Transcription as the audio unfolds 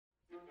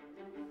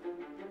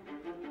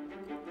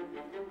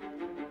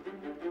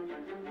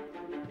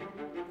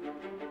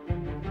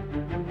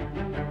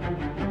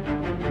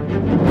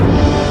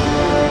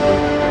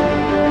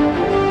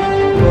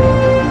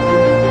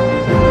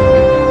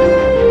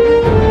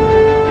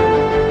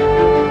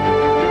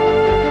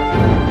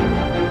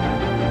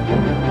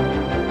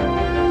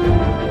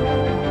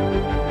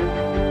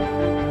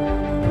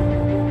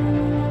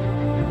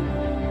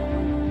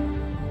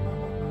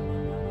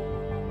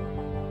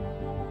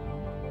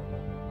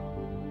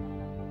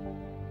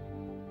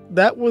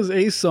That was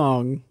a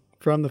song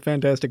from the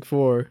Fantastic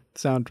Four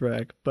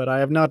soundtrack, but I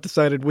have not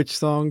decided which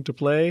song to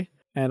play,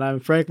 and I'm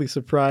frankly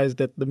surprised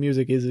that the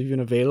music is even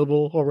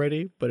available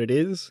already, but it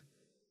is,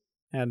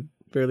 and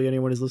barely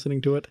anyone is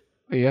listening to it.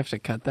 Well, you have to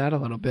cut that a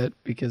little bit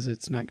because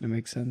it's not going to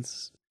make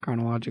sense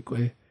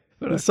chronologically.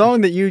 But The song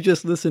that you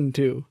just listened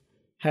to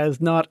has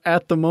not,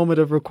 at the moment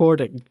of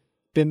recording,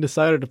 been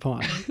decided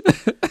upon.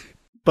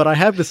 But I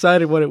have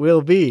decided what it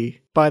will be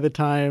by the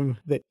time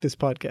that this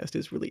podcast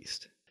is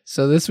released.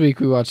 So this week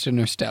we watched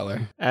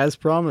Interstellar. As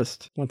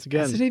promised, once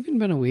again. Has it even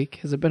been a week?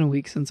 Has it been a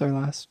week since our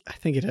last? I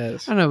think it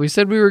has. I don't know. We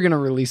said we were going to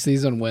release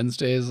these on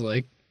Wednesdays,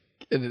 like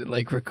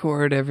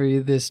record every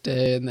this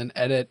day and then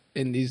edit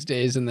in these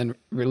days and then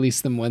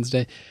release them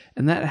Wednesday.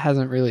 And that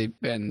hasn't really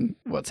been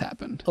what's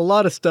happened. A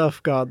lot of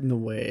stuff got in the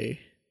way.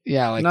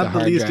 Yeah, like Not the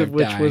hard the least drive of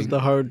which dying. was the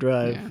hard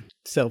drive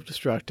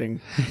self-destructing.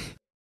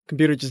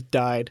 Computer just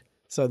died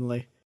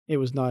suddenly. It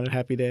was not a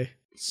happy day.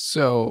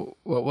 So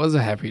what was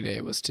a happy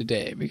day was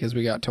today because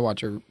we got to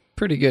watch a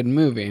pretty good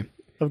movie.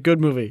 A good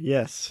movie,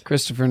 yes.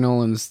 Christopher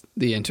Nolan's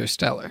The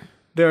Interstellar.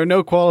 There are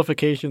no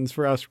qualifications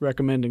for us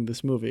recommending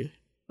this movie,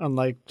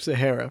 unlike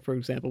Sahara, for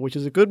example, which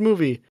is a good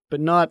movie, but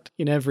not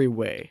in every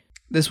way.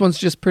 This one's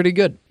just pretty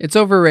good. It's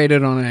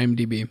overrated on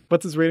IMDb.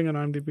 What's its rating on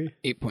IMDb?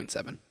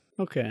 8.7.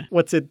 Okay.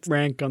 What's its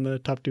rank on the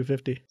top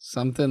 250?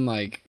 Something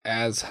like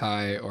as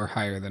high or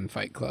higher than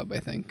Fight Club, I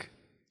think.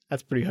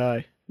 That's pretty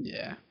high.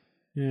 Yeah.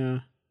 Yeah.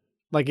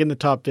 Like in the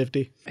top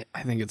 50?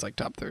 I think it's like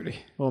top 30.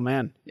 Oh,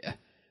 man. Yeah.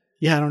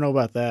 Yeah, I don't know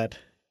about that.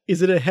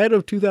 Is it ahead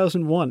of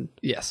 2001?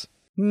 Yes.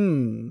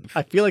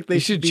 I feel like they You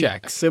should should be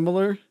check.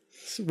 similar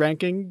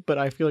ranking, but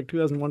I feel like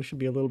 2001 should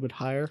be a little bit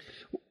higher.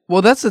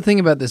 Well, that's the thing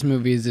about this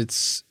movie is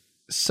it's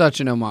such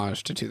an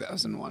homage to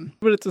 2001.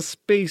 But it's a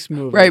space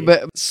movie. Right,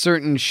 but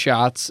certain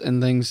shots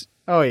and things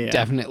oh, yeah.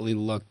 definitely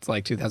looked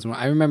like 2001.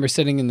 I remember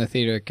sitting in the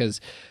theater because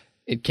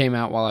it came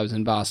out while I was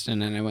in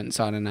Boston and I went and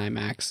saw it in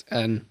IMAX.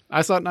 And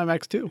I saw it in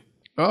IMAX too.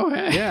 oh,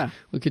 hey. Yeah.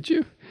 Look at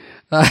you.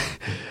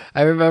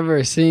 I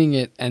remember seeing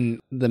it and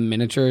the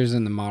miniatures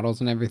and the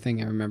models and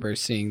everything. I remember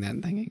seeing that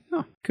and thinking,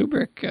 oh,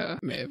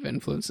 Kubrick may have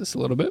influenced this a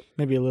little bit.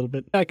 Maybe a little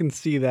bit. I can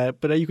see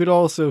that, but you could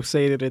also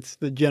say that it's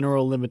the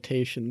general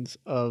limitations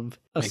of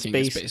a Making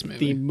a space space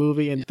movie. themed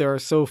movie, and there are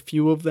so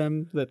few of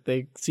them that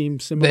they seem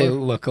They similar.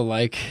 look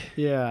alike.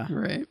 Yeah.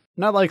 Right.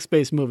 Not like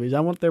space movies. I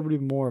want there to be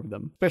more of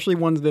them, especially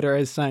ones that are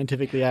as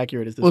scientifically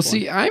accurate as this Well, one.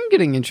 see, I'm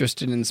getting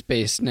interested in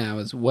space now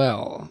as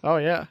well. Oh,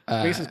 yeah.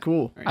 Space is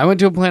cool. I went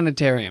to a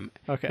planetarium.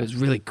 Okay. It was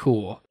really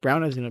cool.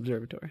 Brown has an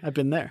observatory. I've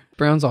been there.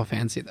 Brown's all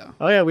fancy, though.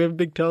 Oh, yeah. We have a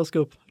big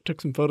telescope.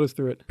 Took some photos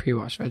through it.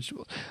 Pre-washed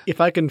vegetables.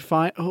 If I can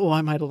find... Oh,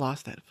 I might have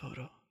lost that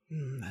photo.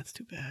 That's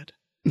too bad.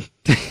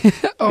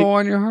 Oh,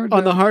 on your hard drive?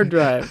 On the hard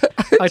drive.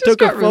 I just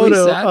took a got really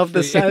photo sad of for the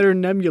you.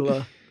 Saturn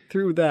Nebula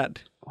through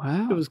that.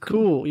 Wow. It was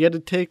cool. You had to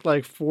take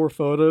like 4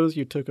 photos.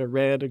 You took a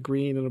red, a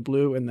green, and a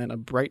blue, and then a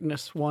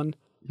brightness one.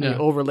 And Yeah. you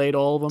overlaid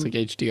all of them. It's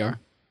like HDR.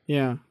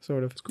 Yeah,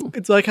 sort of. It's cool.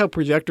 It's like how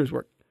projectors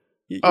work.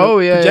 Oh,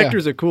 yeah,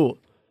 Projectors are cool.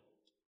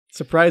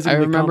 Surprisingly I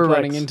remember complex.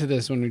 running into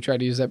this when we tried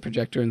to use that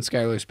projector in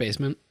Skylar's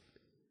basement.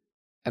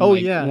 And Oh,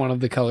 yeah. One of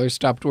the colors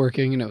stopped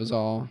working and it was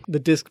all... The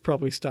disc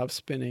probably stopped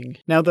spinning.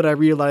 Now that I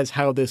realize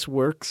how this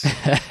works,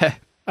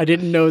 I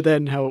didn't know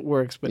then how it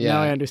works, but now Yeah.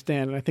 I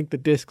understand. And I think the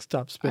disc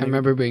stopped I spinning.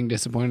 remember being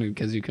disappointed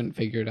because you couldn't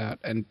figure it out.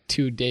 And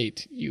to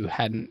date, you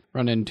hadn't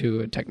run into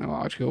a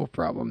technological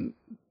problem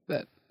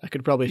that I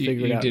could probably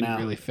figure it you out didn't now.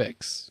 really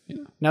fix. You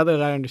know? Now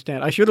that I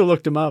understand. I should have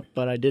looked them up,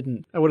 but I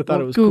didn't. I would have thought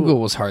Well, it was Google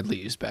cool. was hardly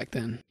used back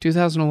then.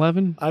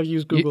 2011? I've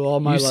used Google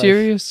all my you life.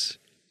 serious?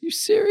 You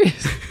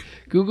serious?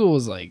 Google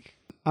was like...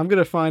 I'm going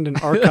to find an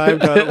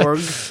archive.org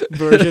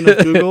version of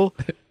Google,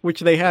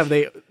 which they have.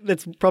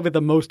 That's probably the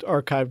most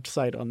archived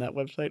site on that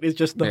website. It's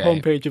just the Right.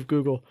 homepage of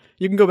Google.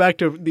 You can go back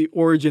to the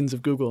origins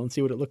of Google and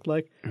see what it looked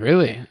like.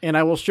 Really? And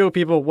I will show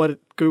people what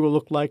Google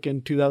looked like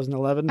in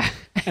 2011,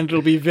 and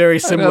it'll be very I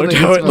don't similar to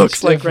think how it's it much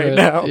looks like right different.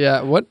 now.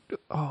 Yeah. What?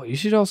 Oh, you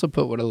should also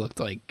put what it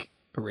looked like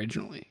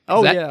originally.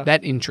 Oh, that, yeah.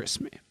 That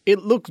interests me. It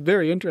looks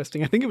very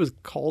interesting. I think it was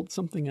called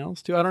something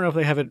else, too. I don't know if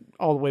they have it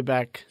all the way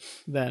back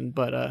then,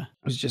 but It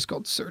was just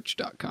called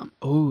search.com.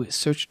 Oh, is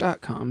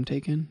search.com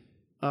taken?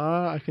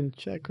 I can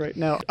check right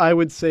now. I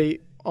would say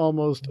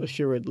almost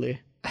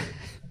assuredly.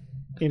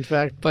 In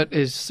fact, But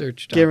is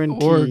search.org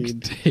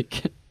Guaranteed.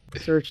 taken?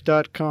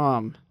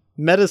 search.com.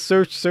 Meta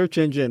search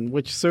engine,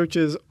 which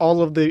searches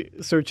all of the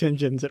search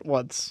engines at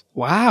once.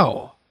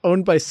 Wow.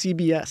 Owned by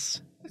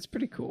CBS. That's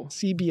pretty cool.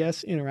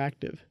 CBS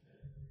Interactive.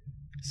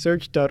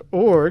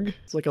 Search.org.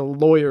 It's like a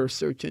lawyer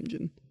search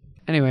engine.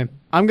 Anyway,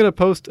 I'm going to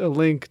post a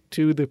link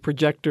to the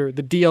projector,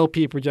 the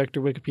DLP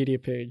projector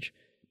Wikipedia page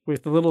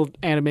with the little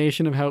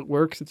animation of how it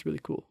works. It's really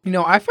cool. you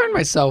know, I find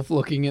myself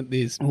looking at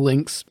these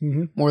links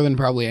more than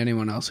probably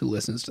anyone else who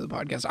listens to the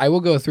podcast. I will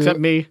go through Except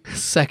me.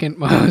 second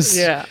most.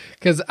 Yeah.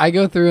 Because I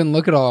go through and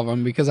look at all of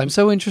them because I'm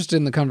so interested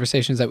in the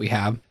conversations that we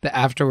have that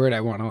afterward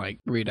I want to like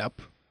read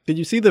up. Did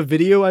you see the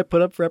video I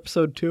put up for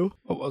episode 2?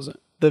 What was it?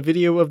 the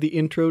video of the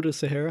intro to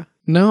Sahara?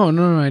 No,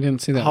 I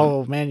didn't see that one.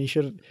 Oh man, you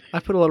should. I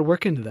put a lot of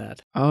work into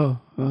that. Oh,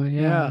 well,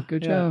 yeah.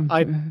 Good job.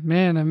 I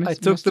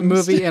took the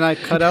movie and I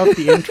cut out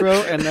the intro,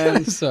 and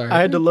then Sorry.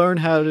 I had to learn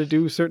how to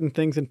do certain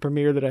things in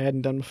Premiere that I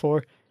hadn't done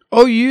before.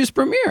 Oh, you use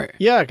Premiere?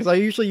 Yeah, because I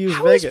usually use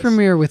How Vegas. is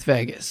Premiere with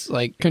Vegas?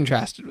 Like,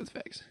 contrasted with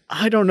Vegas?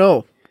 I don't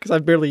know, because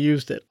I've barely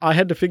used it. I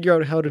had to figure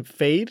out how to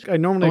fade. I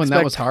normally Oh, and expect...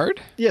 that was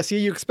hard? Yeah, see,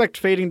 you expect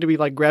fading to be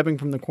like grabbing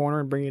from the corner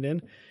and bring it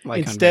in.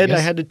 Like Instead, on I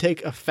Vegas? had to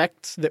take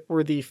effects that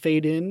were the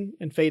fade in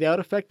and fade out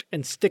effect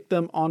and stick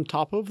them on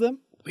top of them.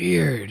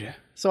 Weird.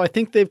 So I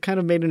think they've kind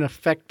of made an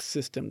effect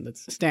system that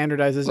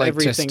standardizes Like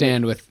everything. to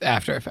stand with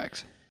After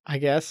Effects. I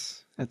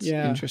guess. That's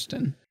Yeah.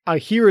 interesting. I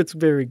hear it's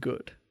very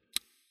good.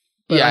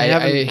 But Yeah, I I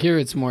haven't- hear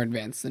it's more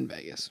advanced than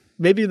Vegas.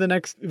 Maybe the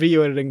next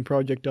video editing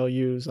project I'll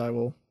use, I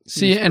will.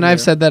 See, use and I've Premiere.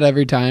 said that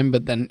every time,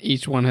 but then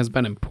each one has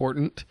been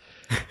important.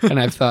 And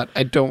I've thought,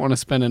 I don't want to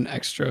spend an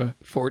extra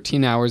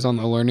 14 hours on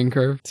the learning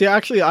curve. See,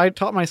 actually, I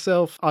taught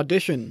myself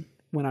Audition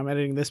when I'm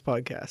editing this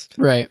podcast.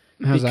 Right.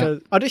 How's that?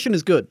 Because Audition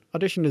is good.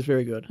 Audition is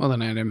very good. Well,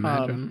 then I'd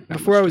imagine. how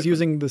Before much I was different.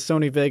 using the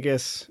Sony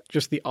Vegas,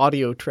 just the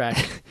audio track.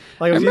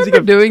 Like I was remember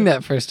using doing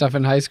that for stuff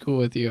in high school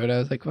with you, and I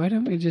was like, why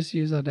don't we just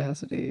use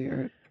Audacity?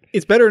 Or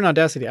It's better in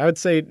Audacity. I would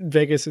say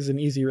Vegas is an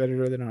easier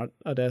editor than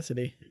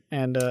Audacity,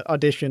 and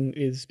Audition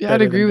is. Yeah,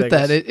 better I'd agree than with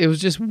Vegas. that. It was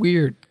just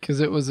weird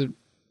because it was a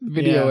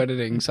video Yeah.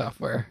 editing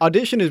software.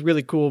 Audition is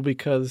really cool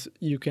because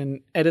you can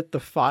edit the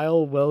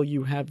file while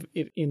you have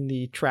it in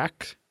the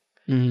track.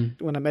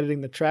 Mm-hmm. When I'm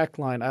editing the track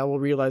line, I will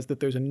realize that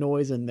there's a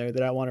noise in there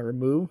that I want to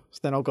remove. So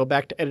then I'll go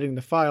back to editing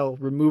the file,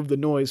 remove the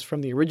noise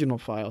from the original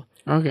file,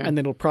 Okay. and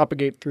then it'll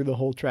propagate through the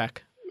whole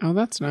track. Oh,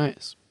 that's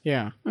nice.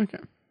 Yeah, Okay.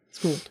 it's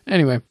cool.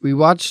 Anyway, we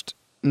watched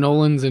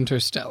Nolan's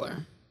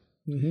Interstellar.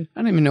 Mm-hmm.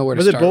 I don't even know where to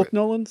Was it start. both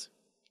Nolans?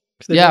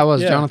 'Cause they Yeah, both- it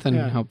was. yeah, Jonathan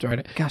yeah. helped write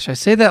it. Gosh, I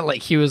say that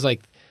like he was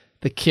like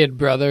the kid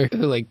brother who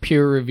like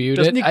peer reviewed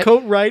Doesn't it. he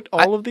co-write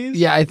all of these?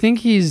 Yeah, I think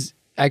he's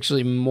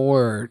actually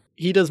more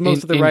He does most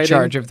in- of the in writing.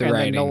 charge of the and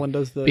writing, Then Nolan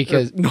does the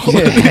because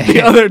Nolan,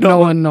 the other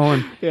Nolan.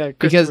 Nolan. Yeah,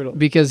 Because Christopher Nolan.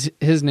 because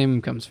his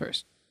name comes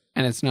first,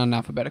 and it's not an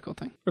alphabetical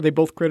thing. Are they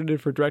both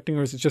credited for directing,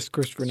 or is it just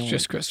Christopher Nolan?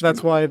 just So Christopher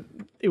that's why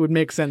it would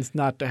make sense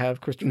not to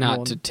have Christopher Not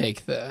Nolan to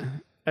take the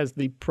as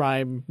the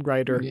prime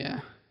writer,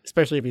 yeah.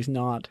 especially if he's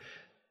not.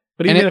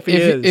 But And even if he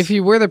is, if he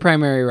were the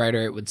primary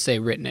writer, it would say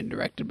written and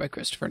directed by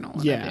Christopher Nolan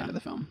at the Yeah. end of the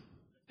film,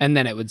 and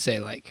then it would say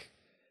like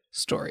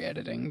story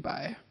editing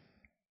by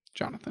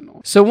Jonathan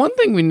Nolan. So one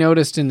thing we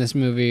noticed in this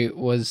movie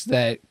was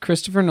that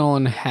Christopher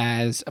Nolan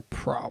has a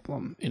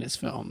problem in his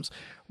films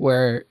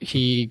where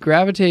he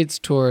gravitates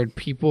toward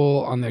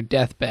people on their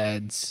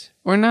deathbeds,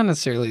 or not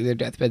necessarily their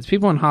deathbeds,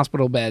 people on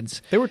hospital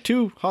beds. there were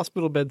 2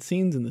 hospital bed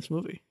scenes in this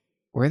movie.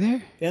 Were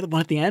there? Yeah, the one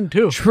at the end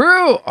too.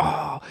 True.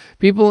 Oh,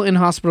 people in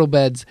hospital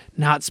beds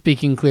not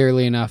speaking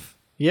clearly enough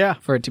Yeah,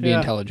 for it to be Yeah.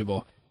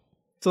 intelligible.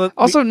 so that,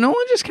 Also,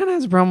 Nolan just kind of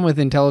has a problem with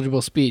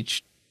intelligible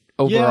speech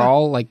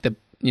overall, like the,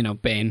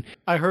 Bane.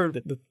 I heard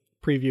that the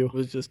preview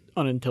was just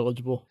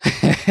unintelligible.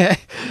 I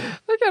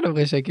kind of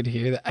wish I could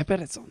hear that. I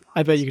bet it's online.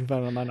 I bet you can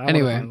find it online. I wanna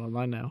Anyway. find it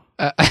online now.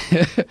 Uh,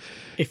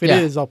 If it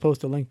is, Yeah. I'll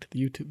post a link to the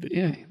YouTube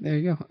video. yeah, there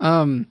you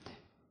go.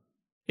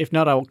 If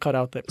not, I will cut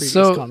out that previous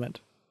So-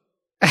 comment.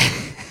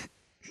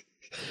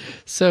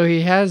 So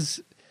he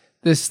has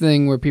this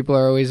thing where people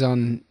are always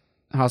on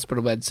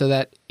hospital beds. So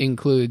that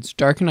includes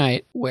Dark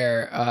Knight,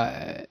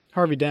 where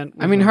Harvey Dent.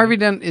 I mean, Harvey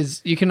Dent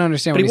is, you can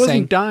understand but what he he's wasn't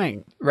saying.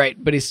 dying.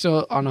 Right, but he's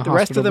still on a The hospital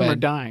rest of them bed are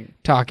dying.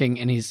 talking,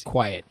 and he's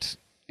quiet.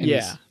 And Yeah,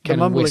 he's the kind of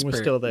mumbling was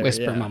whisper, still there,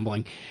 whisper yeah.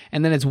 mumbling.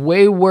 And then it's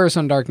way worse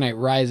on Dark Knight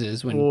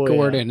Rises when Oh, yeah.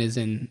 Gordon is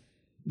in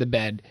the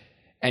bed.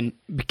 And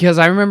because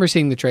I remember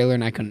seeing the trailer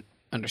and I couldn't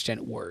understand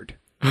a word.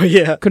 Oh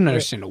yeah, Couldn't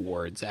understand a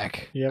word,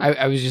 Zach. Yep.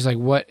 I was just like,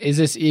 what is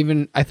this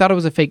even? I thought it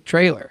was a fake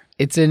trailer.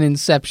 It's in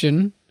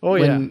Inception. Oh,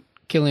 when yeah.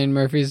 Cillian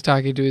Murphy's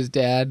talking to his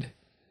dad.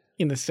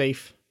 in the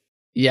safe.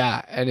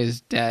 Yeah, and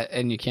his dad,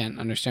 and you can't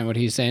understand what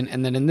he's saying.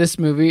 And then in this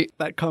movie,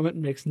 That comment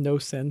makes no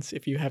sense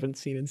if you haven't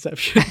seen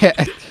Inception.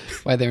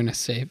 why they're in a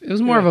safe. It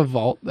was more Yeah. of a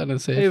vault than a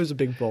safe. It was a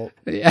big vault.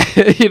 Yeah,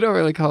 you don't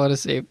really call it a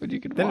safe, but you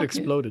could Then it walk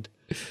exploded.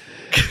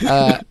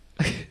 in.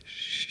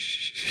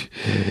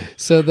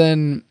 So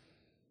then,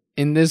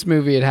 in this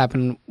movie, it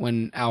happened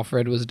when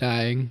Alfred was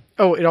dying,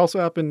 Oh, it also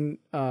happened.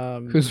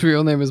 whose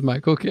real name is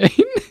Michael Caine.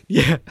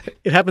 Yeah,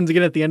 it happens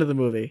again at the end of the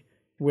movie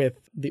with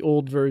the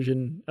old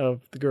version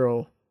of the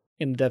girl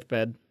in the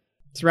deathbed,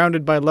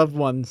 surrounded by loved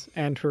ones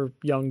and her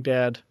young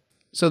dad.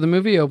 So the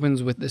movie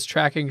opens with this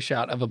tracking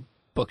shot of a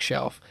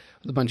bookshelf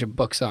with a bunch of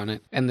books on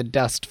it, and the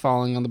dust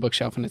falling on the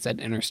bookshelf, and it said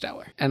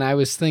Interstellar. And I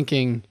was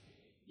thinking,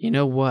 you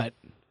know what?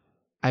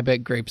 I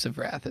bet Grapes of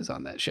Wrath is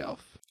on that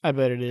shelf. I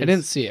bet it is. I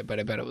didn't see it, but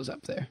I bet it was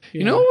up there. You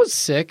Yeah. know what was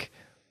sick?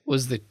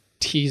 Was the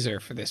teaser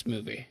for this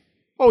movie.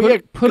 Oh yeah,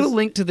 Put a 'cause-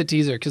 link to the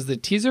teaser, because the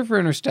teaser for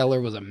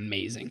Interstellar was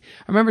amazing.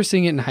 I remember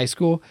seeing it in high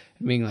school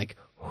and being like,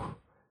 "Whew,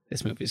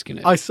 this movie's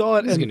gonna, I saw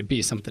it, this is and gonna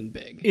be something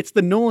big." it's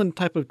the Nolan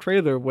type of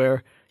trailer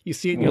where you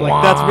see it and you're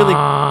like, "That's really."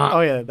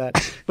 Oh yeah,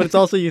 that. But it's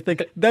also you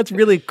think that's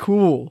really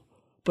cool,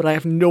 but I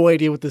have no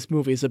idea what this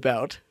movie is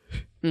about.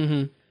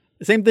 Mm-hmm.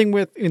 Same thing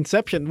with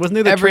Inception. Wasn't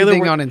there the trailer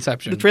Everything where, on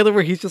Inception. the trailer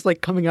where he's just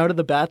like coming out of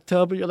the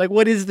bathtub and you're like,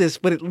 what is this?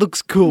 But it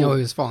looks cool. No,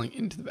 he was falling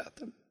into the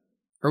bathtub.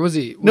 Or was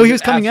he? No, he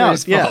was it coming after out.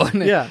 he's Yeah,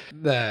 fallen? yeah.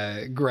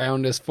 The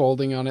ground is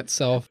folding on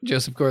itself.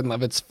 Joseph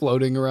Gordon-Levitt's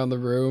floating around the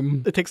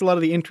room. It takes a lot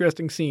of the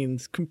interesting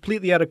scenes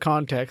completely out of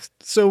context.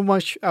 So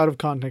much out of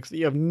context that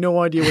you have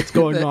no idea what's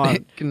going That on.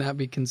 it cannot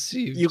be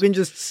conceived. You can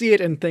just see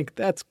it and think,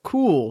 that's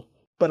cool.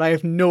 But I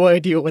have no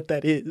idea what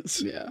that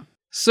is. Yeah.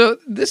 So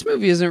this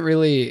movie isn't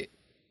really...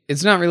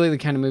 It's not really the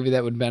kind of movie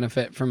that would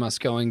benefit from us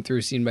going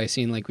through scene by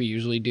scene like we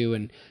usually do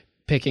and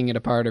picking it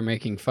apart or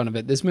making fun of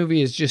it. This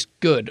movie is just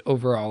good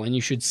overall, and you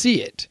should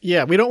see it.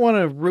 Yeah, we don't want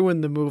to ruin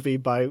the movie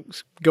by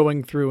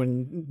going through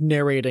and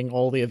narrating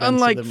all the events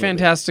Unlike of the movie.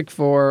 Fantastic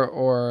Four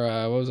or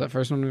what was that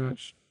first one we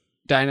watched?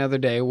 Die Another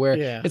Day, where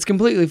Yeah. it's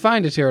completely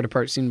fine to tear it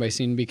apart scene by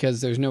scene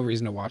because there's no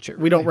reason to watch it.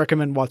 We don't really.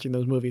 recommend watching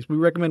those movies. We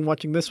recommend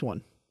watching this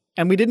one.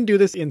 And we didn't do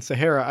this in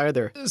Sahara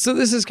either. So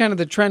this is kind of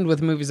the trend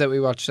with movies that we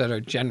watch that are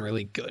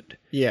generally good.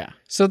 Yeah.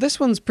 So this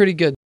one's pretty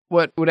good.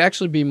 What would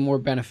actually be more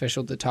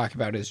beneficial to talk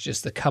about is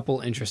just a couple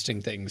interesting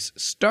things,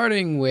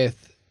 starting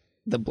with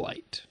The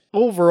Blight.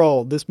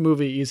 Overall, this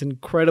movie is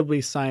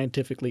incredibly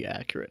scientifically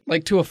accurate.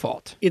 Like, to a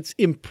fault. It's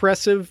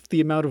impressive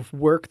the amount of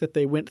work that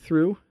they went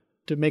through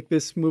to make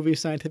this movie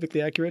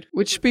scientifically accurate.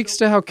 Which speaks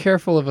to how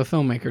careful of a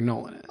filmmaker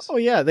Nolan is. Oh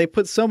yeah, they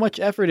put so much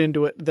effort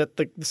into it that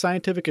the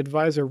scientific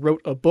advisor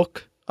wrote a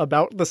book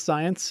about the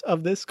science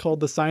of this called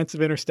The Science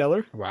of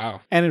Interstellar.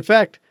 Wow. And in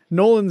fact,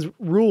 Nolan's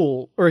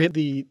rule, or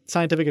the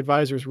scientific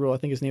advisor's rule, I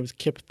think his name is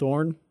Kip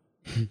Thorne.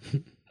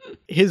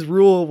 His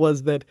rule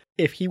was that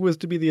if he was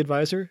to be the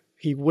advisor,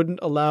 he wouldn't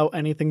allow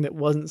anything that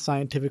wasn't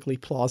scientifically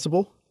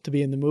plausible to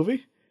be in the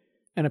movie.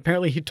 And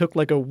apparently he took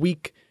like a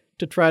week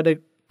to try to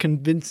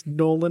convince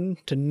Nolan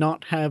to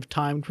not have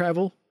time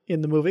travel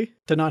in the movie,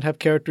 to not have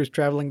characters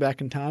traveling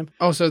back in time.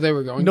 Oh, so they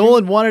were going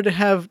Nolan wanted to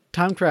have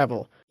time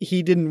travel.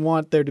 He didn't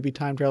want there to be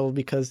time travel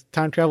because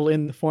time travel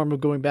in the form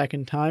of going back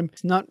in time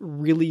is not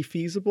really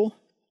feasible.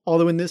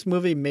 Although in this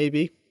movie,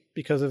 maybe,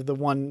 because of the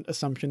one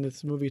assumption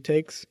this movie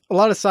takes. A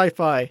lot of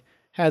sci-fi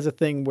has a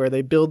thing where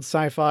they build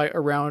sci-fi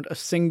around a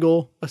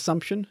single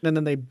assumption, and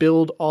then they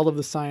build all of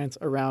the science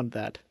around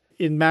that.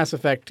 In Mass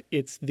Effect,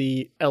 it's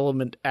the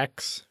element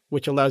X,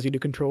 which allows you to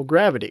control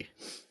gravity.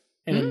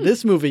 And in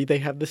this movie, they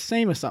have the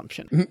same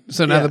assumption.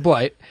 So now Yeah. The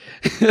Blight.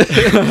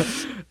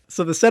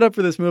 So the setup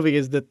for this movie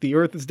is that the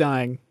Earth is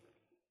dying,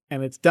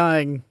 and it's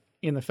dying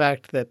in the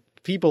fact that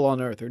people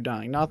on Earth are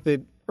dying, not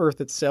the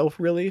Earth itself,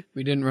 really.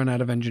 We didn't run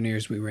out of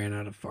engineers, we ran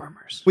out of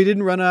farmers. We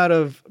didn't run out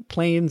of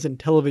planes and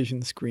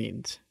television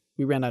screens.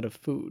 We ran out of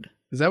food.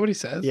 Is that what he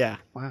says? Yeah.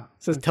 Wow.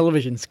 It says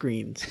television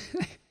screens.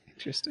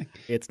 Interesting.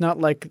 It's not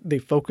like they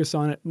focus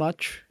on it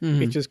much.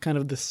 Mhm. It's just kind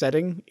of the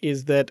setting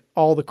is that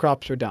all the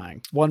crops are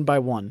dying, one by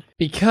one.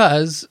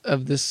 Because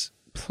of this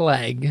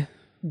plague.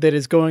 That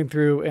is going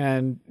through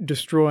and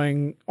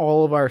destroying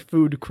all of our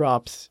food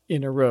crops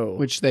in a row.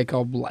 Which they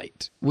call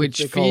blight. Which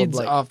they call a feeds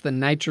blight. off the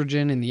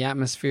nitrogen in the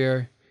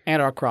atmosphere.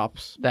 And our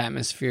crops. The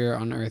atmosphere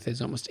on Earth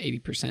is almost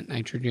 80%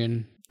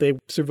 nitrogen. They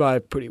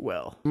survive pretty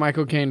well.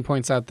 Michael Caine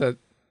points out that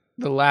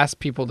the last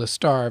people to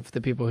starve, the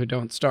people who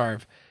don't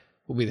starve,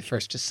 will be the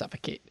first to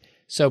suffocate.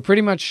 So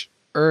pretty much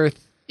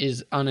Earth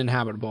is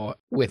uninhabitable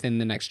within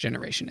the next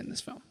generation in this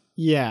film.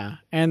 Yeah,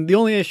 and the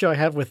only issue I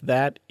have with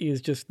that is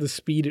just the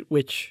speed at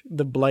which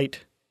the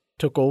blight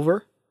took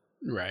over.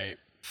 Right.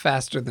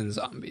 Faster than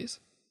zombies.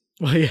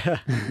 Well, yeah.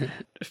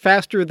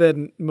 Faster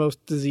than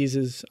most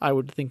diseases I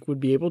would think would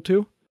be able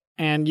to.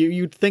 And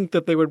you'd think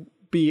that there would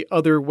be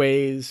other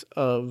ways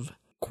of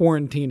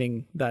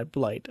quarantining that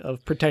blight,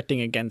 of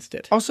protecting against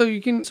it. Also,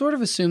 you can sort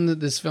of assume that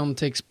this film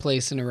takes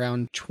place in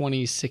around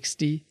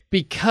 2060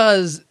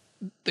 because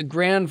the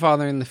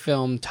grandfather in the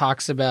film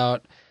talks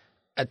about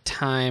a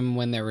time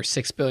when there were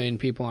 6 billion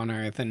people on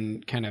Earth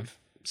and kind of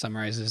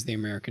summarizes the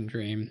American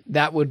dream.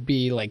 That would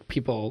be like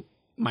people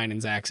mine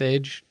and Zach's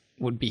age,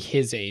 would be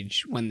his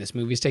age when this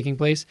movie's taking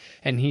place.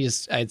 And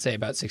he's, I'd say,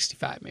 about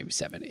 65, maybe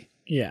 70.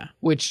 Yeah.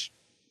 Which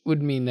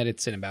would mean that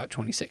it's in about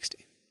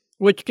 2060.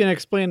 Which can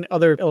explain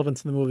other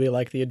elements in the movie,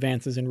 like the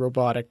advances in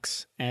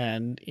robotics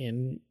and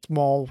in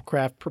small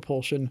craft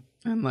propulsion.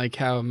 And like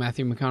how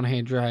Matthew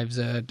McConaughey drives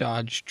a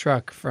Dodge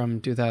truck from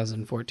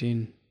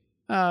 2014.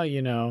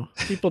 You know,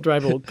 people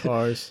drive old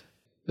cars.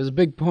 There's a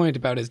big point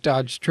about his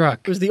Dodge truck.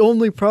 It was the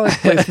only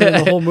product placement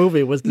in the whole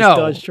movie was this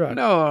Dodge truck.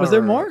 No. Was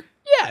there more?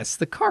 Yes,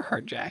 the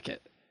Carhartt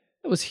jacket.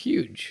 That was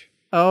huge.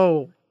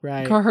 Oh,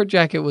 right. Carhartt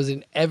jacket was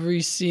in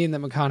every scene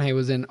that McConaughey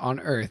was in on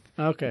Earth.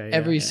 Okay.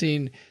 Every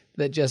scene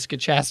that Jessica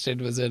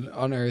Chastain was in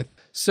on Earth.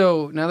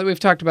 So now that we've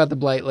talked about The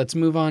Blight, let's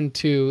move on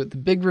to the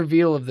big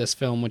reveal of this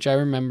film, which I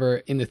remember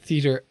in the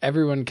theater,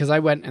 everyone, because I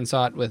went and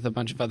saw it with a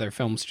bunch of other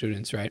film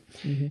students, right?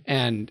 Mm-hmm.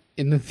 And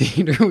in the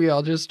theater, we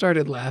all just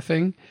started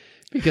laughing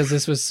because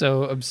this was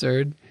so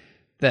absurd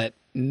that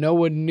no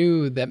one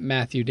knew that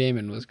Matthew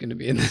Damon was going to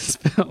be in this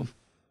film.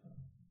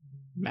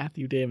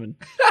 Matthew Damon.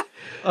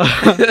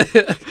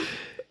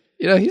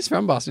 You know, he's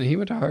from Boston. He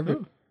went to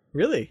Harvard.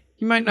 Really?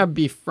 He might not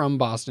be from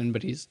Boston,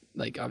 but he's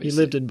like obviously.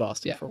 He lived in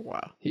Boston Yeah. for a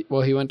while. He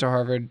went to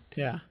Harvard.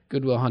 Yeah.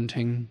 Good Will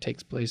Hunting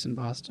takes place in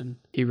Boston.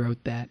 He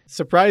wrote that.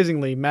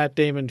 Surprisingly, Matt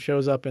Damon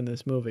shows up in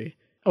this movie.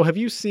 Oh, have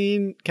you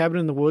seen Cabin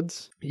in the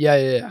Woods?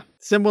 Yeah.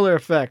 Similar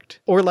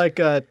effect. Or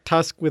like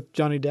Tusk with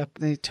Johnny Depp.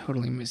 They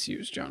totally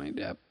misused Johnny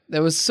Depp.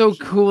 That was so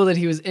cool that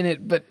he was in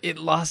it, but it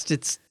lost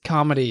its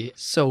comedy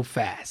so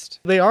fast.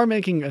 They are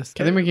making a...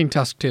 Are they making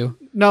Tusk too?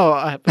 No,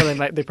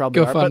 they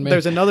probably are. But GoFundMe.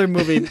 there's another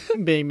movie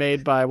being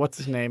made by, what's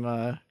his name?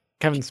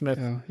 Kevin Smith.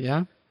 Oh,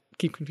 yeah?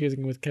 Keep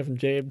confusing with Kevin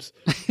James.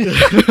 They're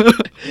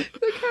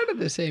kind of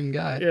the same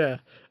guy.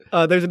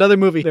 Yeah. There's another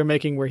movie they're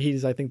making where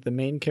he's, I think, the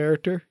main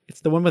character.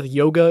 It's the one with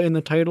yoga in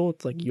the title.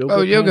 It's like yoga.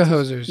 Oh, Yoga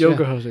pants. Hosers.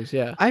 Yoga yeah. Hosers,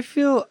 yeah.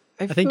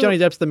 I think Johnny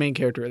Depp's the main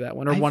character of that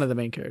one, or one of the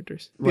main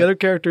characters. The other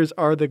characters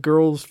are the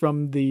girls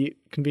from the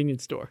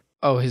convenience store.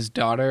 Oh, his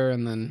daughter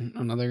and then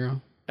another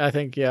girl? I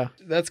think, yeah.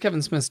 That's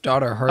Kevin Smith's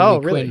daughter, Harley Oh,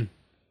 Quinn. really?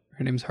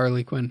 Her name's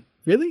Harley Quinn.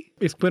 Really?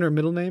 Is Quinn her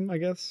middle name, I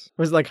guess?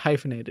 Or is it like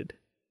hyphenated?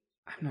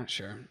 I'm not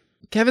sure.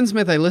 Kevin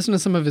Smith, I listen to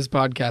some of his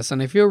podcasts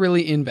and I feel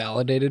really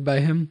invalidated by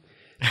him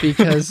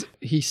because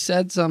he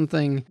said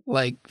something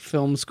like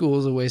film school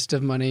is a waste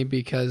of money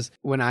because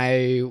when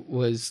I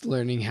was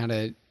learning how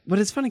to... But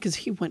it's funny because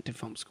he went to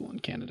film school in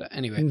Canada.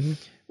 Anyway,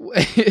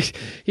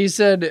 he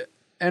said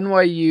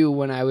NYU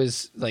when I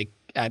was like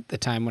at the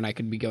time when I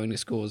could be going to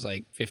school was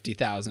like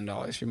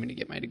 $50,000 for me to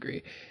get my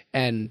degree.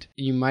 And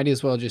you might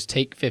as well just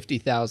take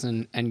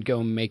 $50,000 and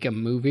go make a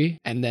movie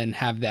and then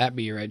have that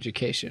be your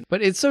education.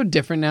 But it's so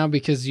different now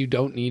because you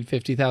don't need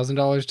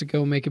 $50,000 to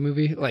go make a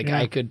movie. Like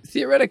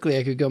theoretically,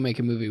 I could go make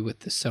a movie with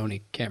the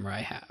Sony camera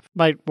I have.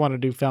 Might want to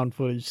do found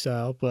footage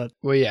style, but...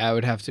 Well, yeah, I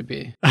would have to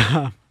be.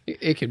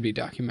 It could be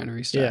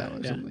documentary style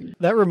or something.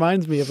 That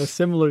reminds me of a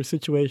similar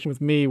situation with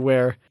me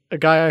where a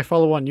guy I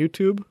follow on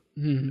YouTube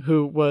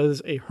who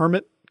was a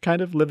hermit,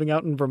 kind of living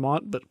out in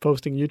Vermont, but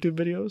posting YouTube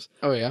videos.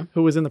 Oh, yeah?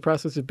 Who was in the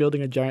process of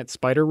building a giant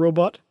spider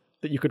robot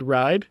that you could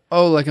ride.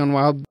 Oh, like on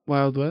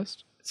Wild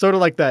West? Sort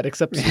of like that,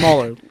 except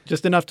smaller.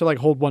 Just enough to like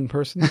hold one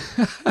person.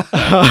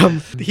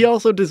 He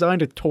also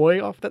designed a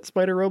toy off that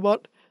spider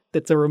robot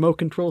that's a remote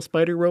control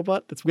spider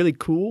robot that's really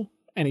cool.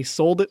 And he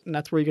sold it, and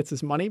that's where he gets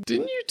his money.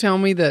 Didn't you tell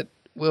me that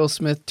Will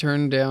Smith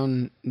turned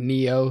down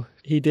Neo?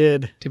 He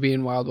did. To be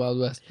in Wild Wild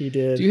West? He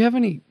did. Do you have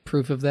any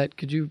proof of that?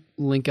 Could you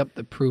link up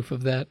the proof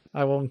of that?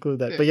 I will include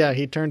that. But yeah,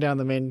 he turned down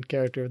the main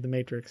character of The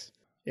Matrix.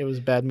 It was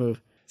a bad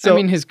move. So, I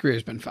mean, his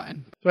career's been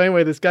fine. So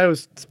anyway, this guy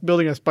was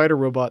building a spider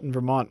robot in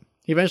Vermont.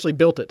 He eventually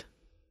built it,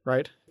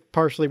 right?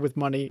 Partially with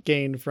money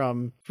gained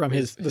from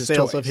the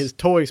sales toys. of his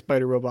toy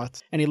spider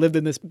robots. And he lived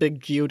in this big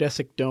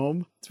geodesic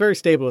dome. It's very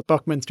stable.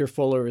 Buckminster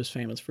Fuller is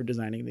famous for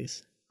designing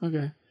these.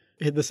 Okay.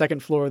 The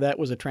second floor of that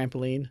was a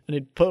trampoline. And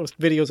he'd post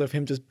videos of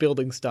him just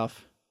building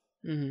stuff.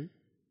 Mm-hmm.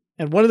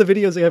 And one of the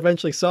videos I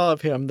eventually saw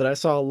of him that I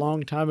saw a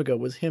long time ago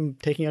was him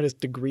taking out his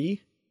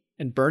degree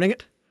and burning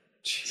it.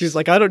 He was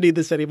like, I don't need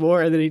this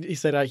anymore. And then he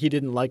said he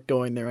didn't like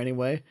going there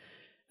anyway.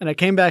 And I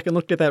came back and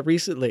looked at that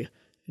recently.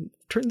 And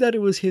it turned out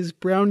it was his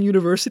Brown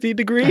University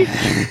degree.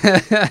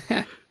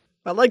 I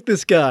like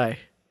this guy,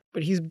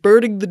 but he's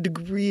burning the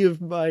degree of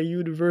my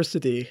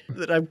university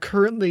that I'm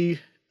currently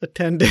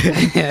attending.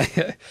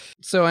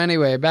 So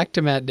anyway, back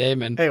to Matt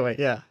Damon. Anyway,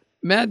 yeah.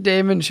 Matt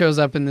Damon shows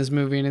up in this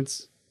movie and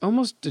it's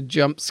almost a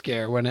jump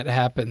scare when it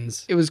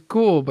happens. It was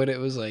cool, but it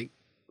was like,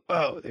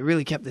 whoa, they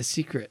really kept this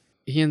secret.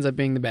 He ends up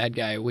being the bad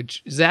guy,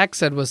 which Zach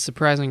said was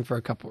surprising for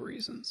a couple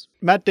reasons.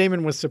 Matt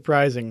Damon was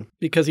surprising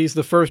because he's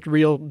the first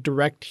real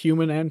direct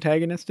human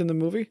antagonist in the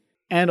movie.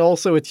 And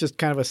also it's just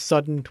kind of a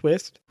sudden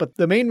twist. But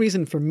the main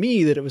reason for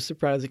me that it was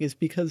surprising is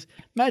because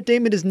Matt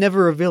Damon is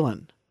never a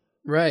villain.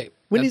 Right.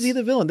 When is he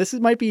the villain?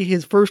 Might be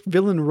his first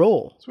villain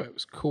role. That's why it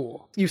was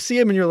cool. You see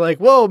him and you're like,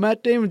 whoa,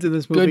 Matt Damon's in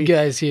this movie. Good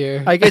guys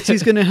here. I guess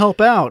he's going to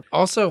help out.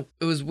 Also,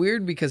 it was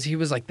weird because he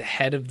was like the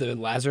head of the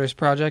Lazarus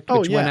Project,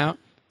 which went out.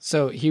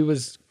 So he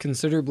was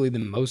considerably the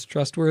most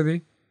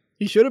trustworthy.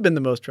 He should have been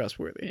the most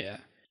trustworthy. Yeah.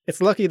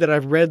 It's lucky that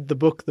I've read the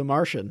book The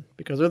Martian,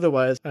 because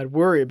otherwise I'd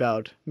worry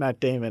about Matt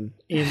Damon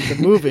in the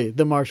movie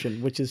The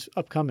Martian, which is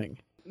upcoming.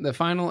 The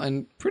final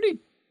and pretty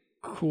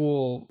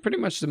cool, pretty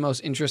much the most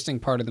interesting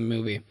part of the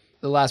movie.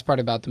 The last part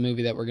about the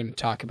movie that we're going to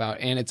talk about,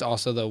 and it's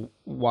also the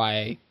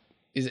why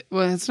is it?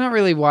 Well, it's not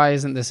really why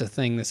isn't this a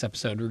thing this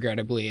episode,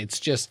 regrettably.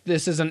 It's just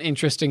this is an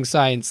interesting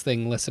science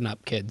thing. Listen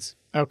up, kids.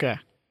 Okay.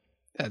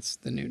 That's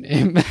the new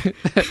name.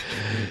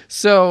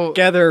 So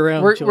gather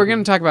around. We're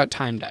going to talk about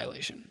time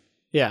dilation.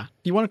 Yeah.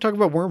 Do you want to talk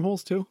about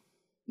wormholes too?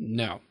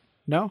 No.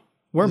 No?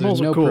 Wormholes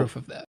There's are cool. No proof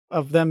of that.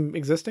 Of them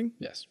existing?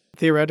 Yes.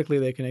 Theoretically,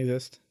 they can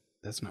exist.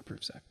 That's not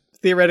proof, Zach.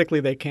 Theoretically,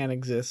 they can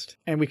exist.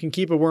 And we can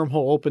keep a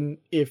wormhole open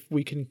if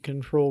we can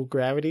control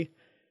gravity.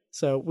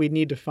 So we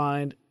need to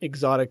find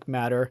exotic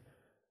matter,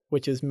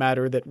 which is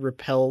matter that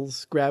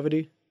repels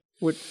gravity.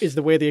 What is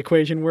the way the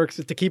equation works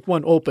is to keep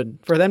one open.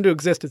 For them to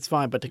exist, it's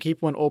fine, but to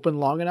keep one open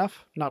long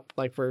enough, not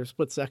like for a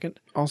split second.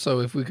 Also,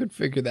 if we could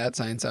figure that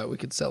science out, we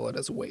could sell it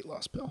as a weight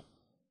loss pill.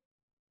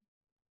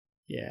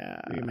 Yeah.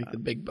 We can make the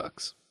big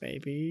bucks.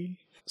 Maybe.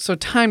 So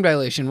time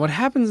dilation. What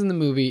happens in the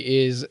movie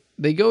is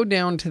they go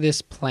down to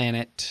this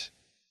planet.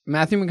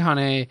 Matthew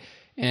McConaughey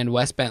and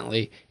Wes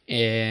Bentley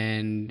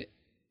and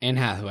Anne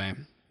Hathaway,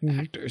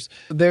 actors.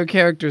 Their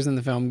characters in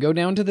the film go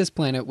down to this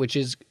planet, which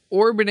is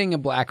orbiting a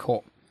black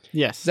hole.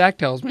 Yes. Zach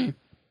tells me,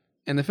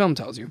 and the film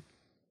tells you,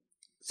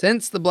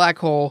 since the black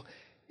hole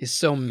is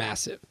so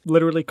massive,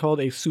 Literally called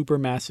a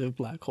supermassive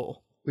black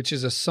hole. which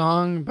is a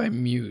song by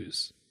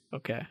Muse,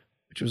 Okay.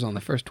 which was on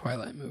the first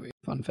Twilight movie.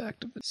 Fun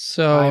fact of it. I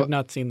So have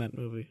not seen that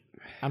movie.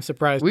 I'm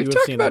surprised we've you have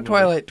talked seen about that movie.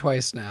 Twilight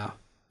twice now.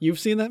 You've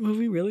seen that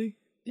movie, really?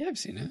 Yeah, I've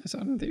seen it. I saw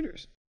it in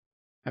theaters.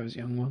 I was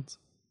young once.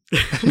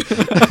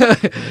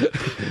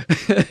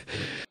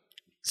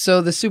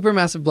 So the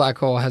supermassive black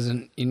hole has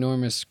an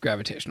enormous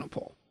gravitational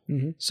pull.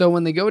 Mhm. So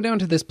when they go down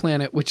to this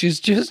planet, which is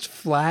just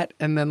flat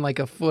and then like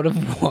a foot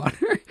of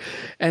water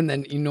and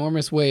then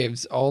enormous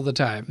waves all the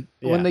time,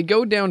 when Yeah. they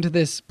go down to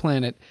this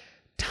planet,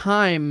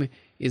 time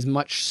is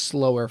much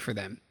slower for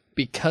them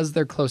because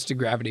they're close to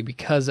gravity,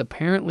 because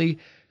apparently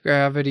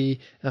gravity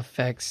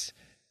affects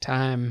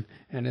time,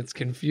 and it's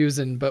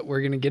confusing, but we're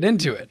going to get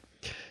into it.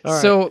 All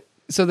right.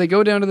 So they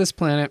go down to this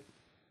planet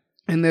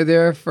and they're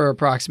there for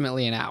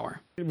approximately an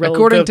hour. Relative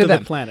according to the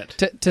them. planet.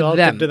 To Relative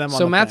them. to them on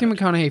So the Matthew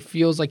planet. McConaughey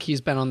feels like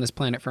he's been on this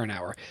planet for an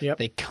hour. Yep.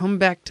 They come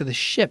back to the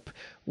ship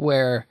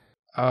where,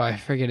 I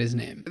forget his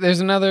name. There's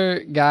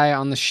another guy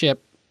on the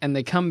ship, and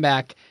they come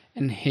back,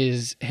 and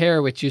his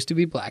hair, which used to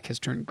be black, has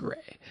turned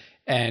gray.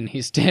 And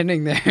he's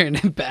standing there in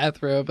a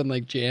bathrobe and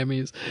like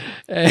jammies.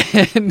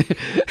 And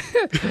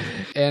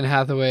Anne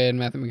Hathaway and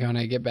Matthew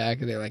McConaughey get back,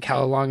 and they're like,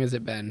 how long has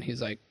it been?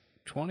 He's like,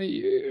 20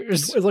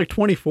 years. It was like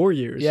 24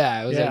 years.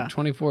 Yeah, it was like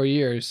 24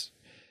 years.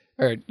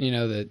 Or,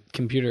 the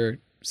computer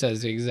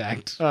says the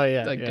exact, Oh,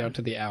 yeah. like yeah. down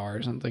to the hour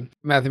or something.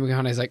 Matthew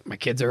McConaughey's like, my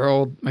kids are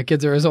old. My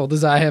kids are as old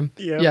as I am.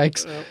 Yep.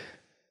 Yikes. Yep.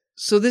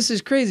 So this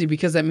is crazy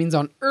because that means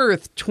on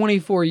Earth,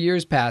 24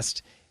 years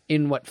passed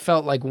in what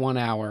felt like 1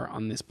 hour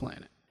on this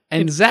planet.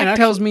 And Zach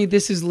tells me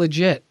this is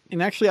legit.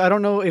 And actually, I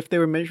don't know if they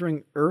were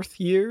measuring Earth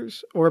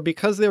years or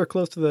because they were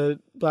close to the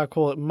black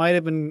hole, it might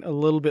have been a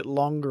little bit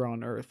longer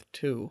on Earth,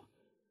 too.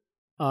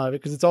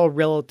 Because it's all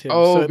relative.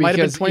 Oh, so it might have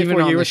been because even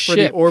 24 on the years for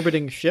the ship-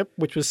 orbiting ship,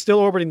 which was still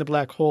orbiting the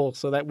black hole.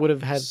 So that would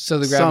have had So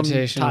the some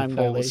gravitational time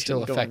pull was dilation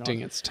still going affecting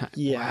on. its time.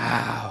 Yeah.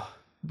 Wow.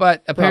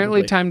 But apparently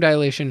Probably. time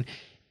dilation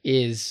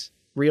is,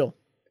 Real.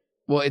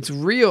 well, it's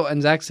real,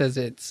 and Zach says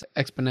it's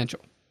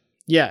exponential.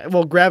 Yeah,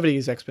 well, gravity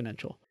is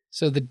exponential.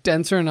 So the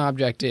denser an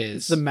object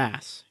is, The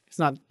mass. It's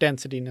not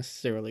density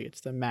necessarily.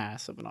 It's the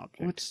mass of an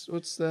object.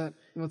 what's that?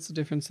 What's the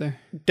difference there?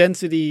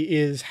 Density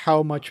is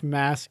how much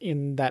mass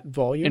in that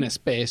volume In a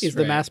space, is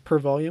the right. mass per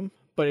volume,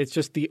 but it's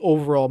just the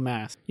overall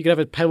mass. You could have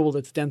a pebble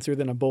that's denser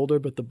than a boulder,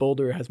 but the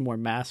boulder has more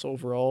mass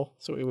overall,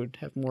 so it would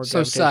have more So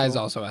gravitational. size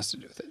also has to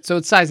do with it. So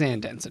it's size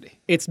and density.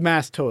 It's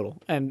mass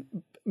total, and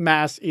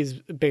mass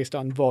is based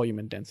on volume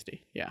and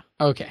density. Yeah.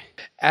 Okay.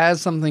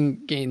 As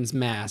something gains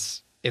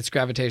mass, its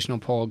gravitational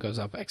pull goes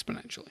up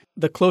exponentially.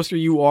 The closer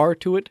you are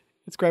to it,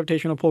 its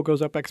gravitational pull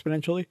goes up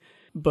exponentially,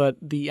 but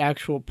the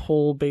actual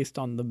pull based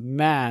on the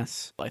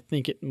mass, I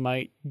think it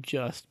might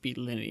just be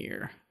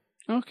linear.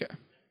 Okay.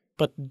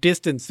 But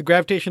distance, the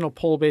gravitational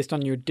pull based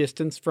on your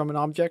distance from an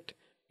object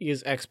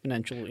is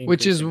exponential.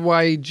 Which is increasing.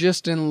 why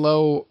just in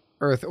low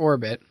Earth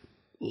orbit,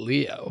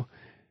 Leo,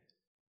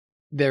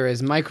 there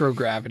is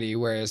microgravity,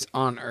 whereas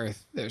on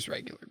Earth, there's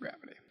regular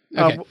gravity.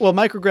 Okay. Well,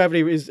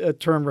 microgravity is a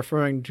term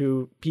referring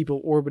to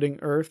people orbiting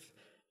Earth,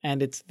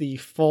 and it's the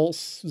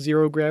false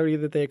zero gravity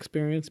that they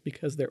experience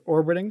because they're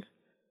orbiting.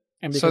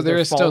 And because So there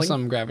they're is still falling.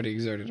 some gravity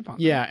exerted upon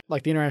them. Yeah,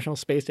 like the International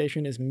Space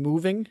Station is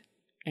moving,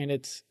 and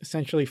it's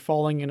essentially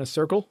falling in a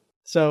circle.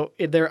 So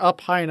they're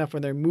up high enough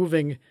when they're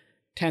moving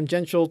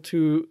tangential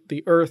to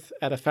the Earth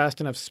at a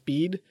fast enough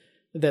speed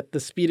that the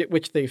speed at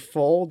which they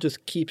fall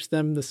just keeps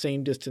them the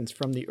same distance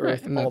from the Right,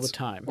 Earth and all the that's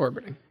time.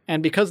 Orbiting.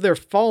 And because they're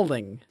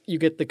falling, you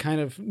get the kind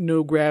of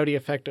no gravity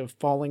effect of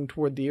falling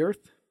toward the Earth,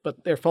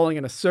 but they're falling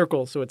in a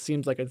circle, so it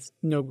seems like it's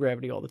no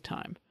gravity all the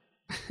time.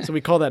 So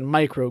we call that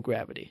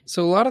microgravity.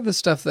 So a lot of the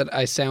stuff that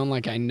I sound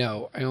like I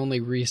know, I only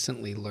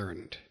recently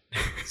learned,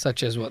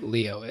 such as what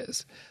Leo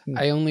is.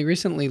 I only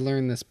recently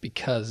learned this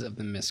because of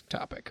the MISC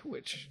topic,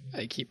 which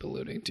I keep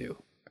alluding to.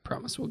 I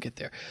promise we'll get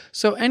there.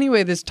 So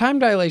anyway, this time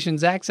dilation,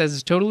 Zach says,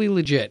 is totally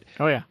legit,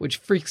 Oh, yeah. which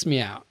freaks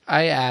me out.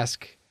 I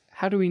ask,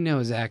 how do we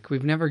know, Zach?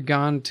 We've never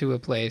gone to a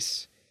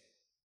place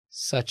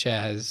such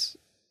as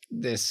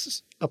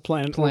this A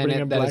planet orbiting a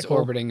planet that black is hole.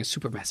 orbiting a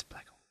supermassive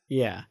black hole.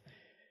 Yeah.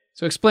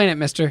 So explain it,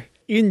 mister.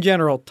 In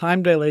general,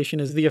 time dilation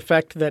is the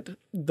effect that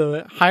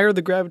the higher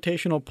the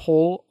gravitational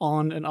pull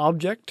on an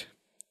object,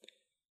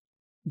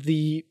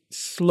 the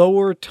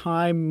slower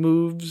time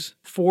moves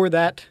for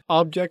that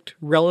object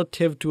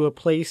relative to a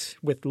place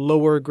with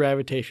lower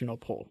gravitational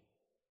pull.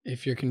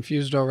 If you're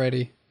confused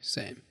already,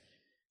 same.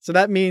 So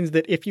that means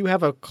that if you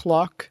have a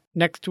clock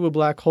next to a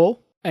black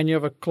hole and you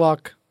have a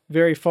clock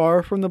very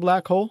far from the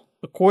black hole,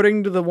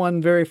 according to the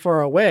one very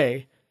far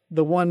away,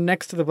 the one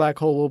next to the black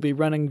hole will be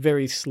running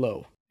very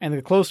slow. And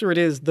the closer it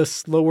is, the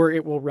slower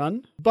it will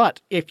run.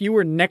 But if you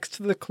were next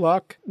to the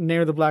clock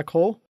near the black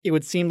hole, it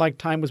would seem like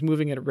time was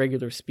moving at a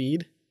regular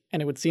speed.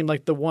 And it would seem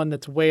like the one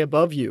that's way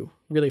above you,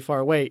 really far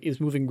away,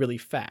 is moving really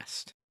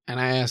fast. And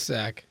I asked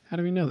Zach, how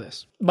do we know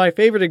this? My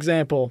favorite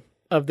example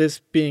of this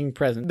being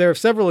present, there are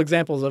several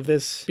examples of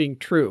this being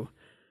true.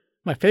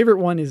 My favorite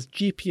one is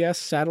GPS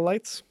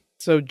satellites.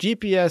 So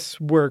GPS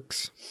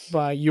works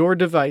by your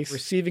device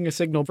receiving a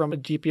signal from a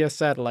GPS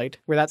satellite,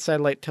 where that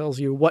satellite tells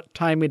you what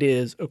time it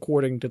is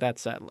according to that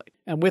satellite.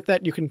 And with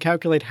that, you can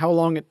calculate how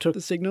long it took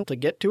the signal to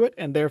get to it,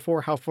 and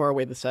therefore how far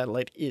away the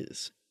satellite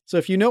is. So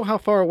if you know how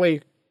far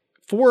away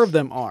 4 of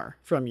them are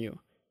from you,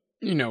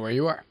 you know where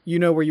you are. You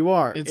know where you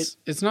are.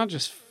 It's not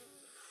just...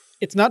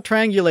 It's not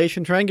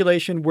triangulation.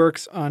 Triangulation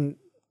works on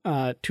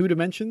 2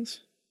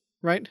 dimensions,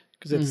 right?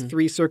 Because it's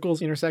 3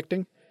 circles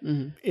intersecting.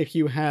 Mm-hmm. If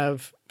you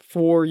have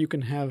 4, you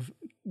can have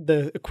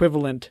the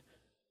equivalent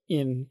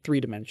in 3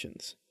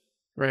 dimensions.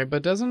 Right,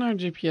 but doesn't our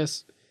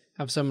GPS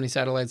have so many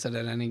satellites that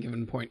at any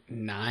given point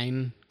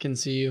 9 can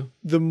see you?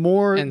 The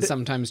more... And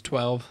sometimes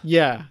 12.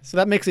 Yeah, so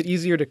that makes it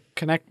easier to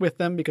connect with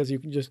them because you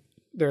can just...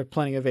 There are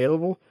plenty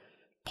available.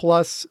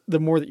 Plus, the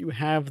more that you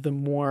have, the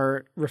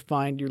more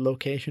refined your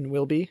location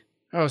will be.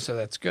 Oh, so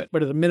that's good.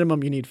 But at a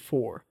minimum, you need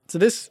 4. So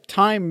this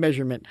time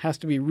measurement has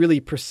to be really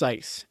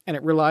precise, and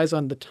it relies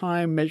on the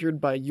time measured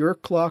by your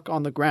clock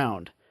on the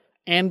ground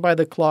and by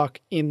the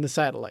clock in the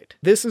satellite.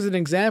 This is an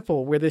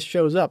example where this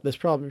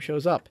problem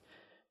shows up,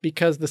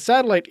 because the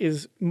satellite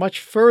is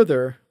much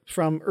further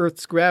from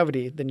Earth's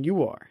gravity than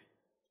you are.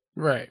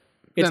 Right.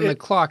 The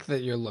clock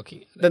that you're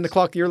looking at. Than the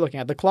clock that you're looking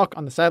at. The clock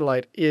on the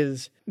satellite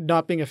is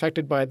not being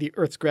affected by the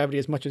Earth's gravity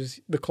as much as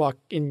the clock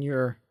in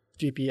your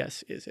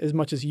GPS is, as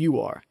much as you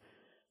are.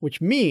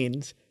 Which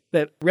means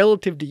that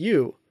relative to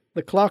you,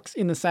 the clocks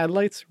in the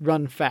satellites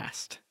run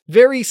fast.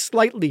 Very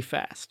slightly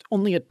fast.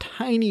 Only a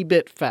tiny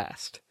bit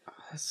fast. Oh,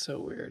 that's so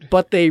weird.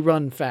 But they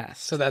run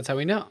fast. So that's how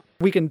we know.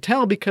 We can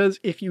tell because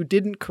if you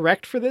didn't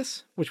correct for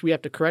this, which we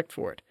have to correct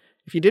for it,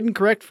 if you didn't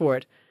correct for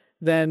it,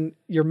 then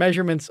your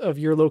measurements of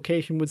your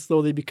location would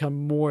slowly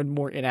become more and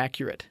more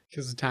inaccurate.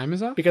 Because the time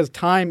is off? Because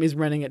time is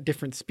running at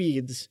different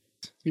speeds.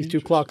 These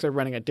 2 clocks are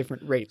running at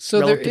different rates.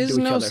 So there is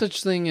no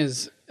such thing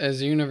as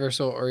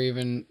universal or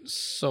even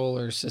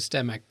solar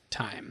systemic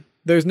time.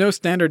 There's no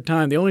standard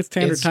time. The only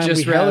standard time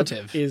we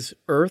relative. have is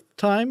Earth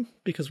time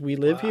because we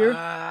live here.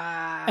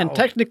 And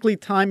technically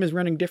time is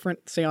running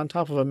different, say, on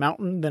top of a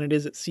mountain than it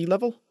is at sea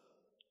level.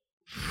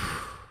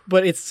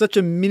 But it's such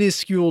a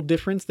minuscule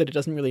difference that it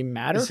doesn't really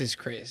matter. This is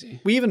crazy.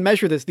 We even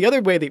measure this. The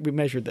other way that we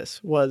measured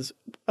this was,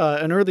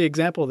 an early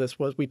example of this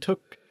was we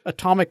took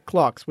atomic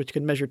clocks, which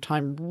can measure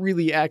time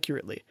really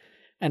accurately,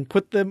 and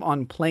put them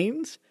on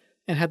planes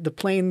and had the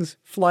planes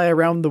fly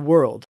around the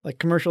world, like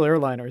commercial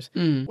airliners.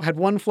 Had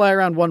one fly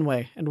around one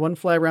way and one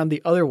fly around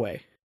the other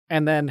way,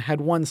 and then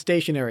had one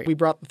stationary. We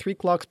brought the 3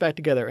 clocks back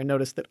together and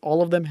noticed that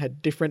all of them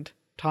had different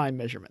time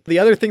measurements. The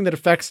other thing that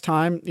affects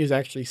time is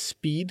actually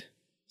speed.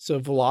 So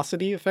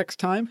velocity affects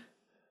time,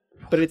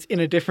 but it's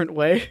in a different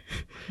way.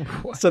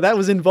 So that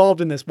was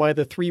involved in this, why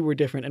the 3 were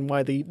different and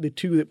why the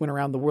 2 that went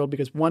around the world,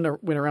 because one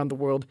went around the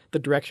world the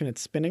direction it's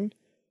spinning,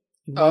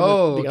 and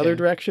one the other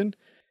direction.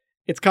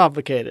 It's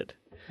complicated.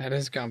 That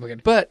is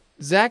complicated. But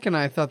Zach and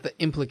I thought the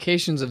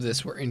implications of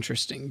this were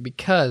interesting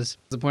because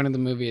the point of the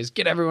movie is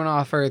get everyone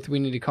off Earth. We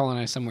need to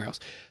colonize somewhere else.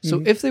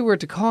 So if they were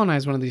to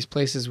colonize one of these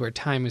places where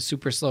time is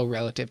super slow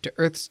relative to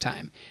Earth's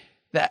time,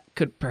 that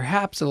could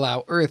perhaps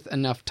allow Earth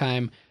enough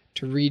time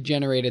to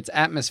regenerate its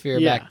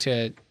atmosphere back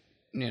to,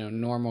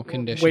 normal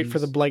conditions. Wait for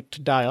the blight to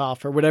die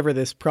off or whatever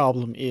this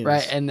problem is.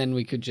 Right, and then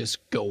we could just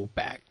go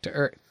back to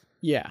Earth.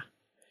 Yeah.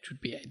 Which would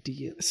be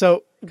ideal.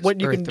 So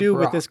what you can do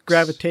with this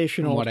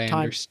gravitational what I time...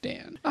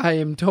 understand. I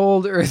am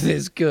told Earth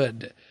is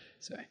good.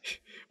 Sorry.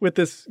 With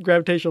this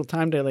gravitational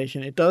time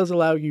dilation, it does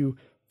allow you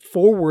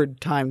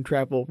forward time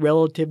travel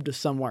relative to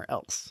somewhere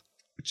else.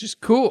 Which is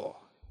cool.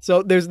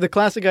 So there's the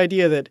classic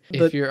idea that...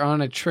 if you're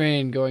on a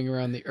train going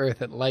around the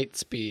Earth at light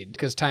speed,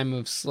 because time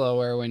moves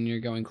slower when you're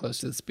going close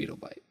to the speed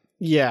of light.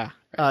 Yeah.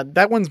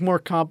 That one's more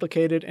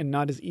complicated and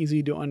not as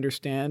easy to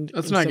understand.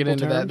 Let's not get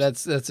into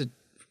that.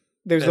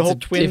 There's the whole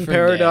twin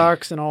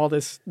paradox and all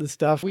this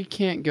stuff. We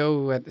can't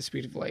go at the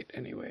speed of light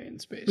anyway in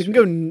space. We can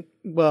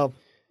go...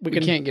 We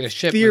can't get a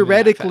ship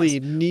theoretically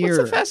near...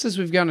 What's the fastest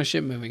we've gotten a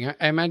ship moving?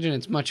 I imagine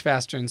it's much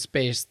faster in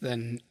space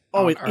than...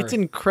 It's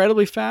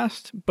incredibly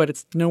fast, but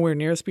it's nowhere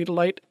near the speed of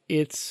light.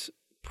 It's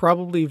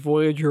probably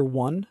Voyager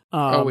 1.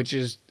 Which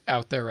is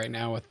out there right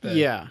now with the...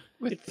 Yeah.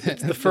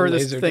 It's the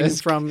furthest thing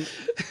disc. From...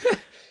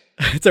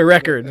 It's a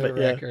record, but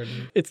record.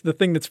 Yeah. It's the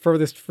thing that's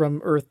furthest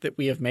from Earth that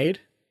we have made.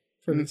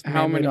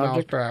 How many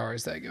miles per hour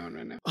is that going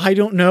right now? I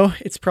don't know.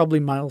 It's probably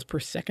miles per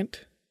second.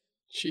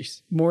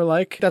 Jeez. More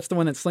like. That's the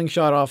one that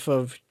slingshot off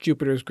of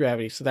Jupiter's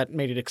gravity, so that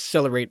made it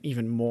accelerate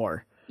even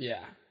more.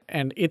 Yeah.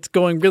 And it's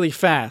going really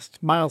fast,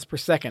 miles per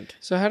second.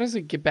 So how does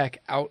it get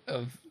back out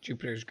of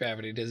Jupiter's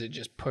gravity? Does it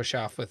just push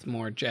off with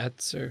more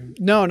jets or?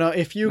 No.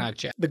 If you, not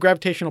jets. The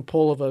gravitational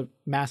pull of a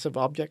massive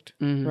object,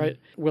 right,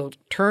 will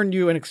turn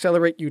you and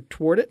accelerate you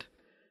toward it.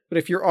 But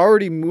if you're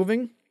already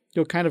moving,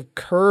 you'll kind of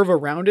curve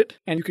around it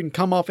and you can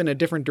come off in a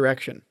different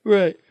direction.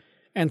 Right.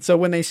 And so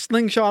when they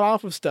slingshot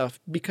off of stuff,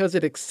 because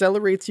it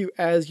accelerates you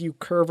as you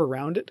curve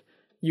around it,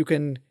 you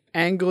can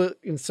angle it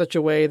in such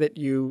a way that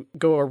you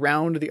go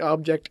around the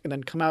object and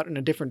then come out in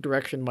a different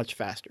direction much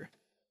faster.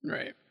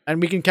 Right.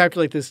 And we can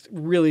calculate this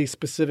really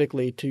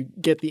specifically to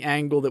get the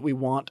angle that we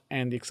want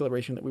and the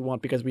acceleration that we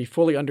want because we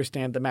fully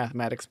understand the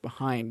mathematics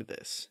behind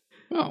this.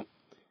 Well,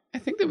 I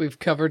think that we've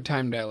covered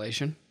time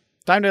dilation.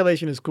 Time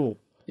dilation is cool.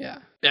 Yeah.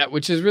 Yeah,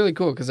 which is really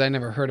cool because I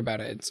never heard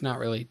about it. It's not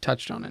really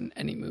touched on in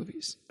any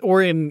movies.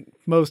 Or in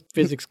most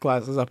physics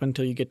classes up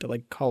until you get to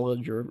like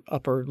college or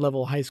upper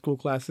level high school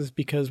classes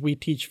because we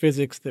teach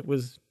physics that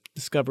was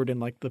discovered in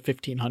like the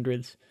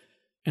 1500s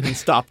and then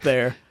stopped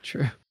there.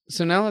 True.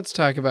 So now let's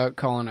talk about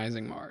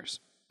colonizing Mars.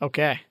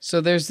 Okay.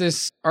 So there's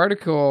this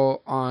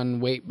article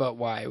on Wait But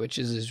Why, which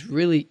is this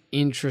really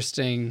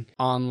interesting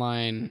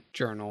online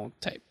journal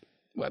type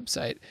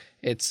website.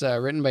 It's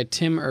written by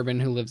Tim Urban,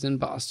 who lives in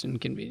Boston,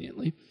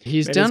 conveniently.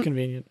 It is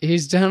convenient.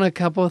 He's done a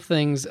couple of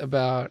things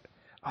about...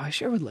 Oh, I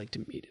sure would like to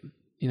meet him.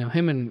 You know,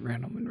 him and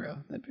Randall Monroe.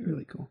 That'd be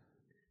really cool.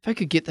 If I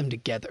could get them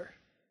together.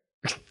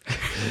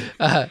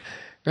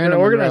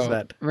 Organize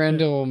that.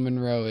 Randall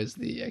Monroe is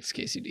the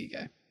ex-KCD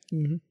guy.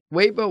 Mm-hmm.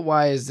 Wait But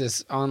Why is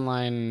this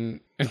online...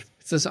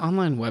 It's this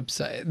online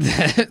website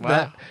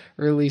that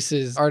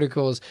releases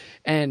articles,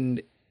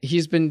 and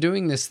he's been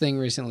doing this thing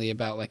recently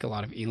about like a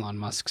lot of Elon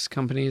Musk's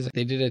companies.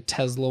 They did a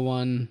Tesla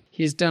one.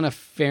 He's done a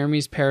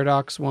Fermi's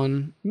Paradox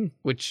one,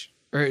 or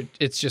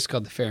it's just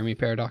called the Fermi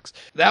Paradox.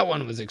 That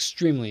one was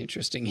extremely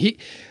interesting.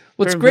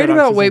 What's great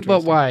about Wait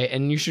But Why,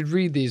 and you should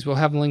read these, we'll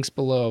have links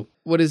below.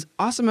 What is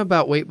awesome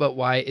about Wait But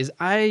Why is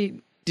I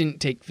didn't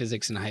take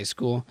physics in high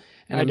school.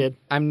 And I did.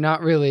 I'm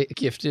not really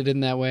gifted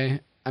in that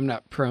way. I'm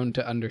not prone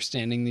to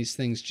understanding these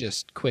things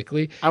just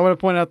quickly. I want to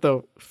point out,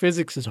 though,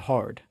 physics is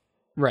hard.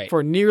 Right.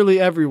 For nearly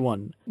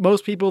everyone.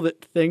 Most people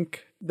that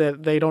think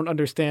that they don't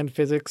understand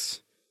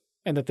physics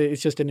and that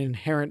it's just an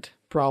inherent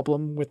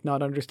problem with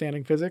not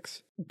understanding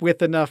physics,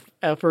 with enough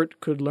effort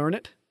could learn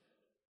it.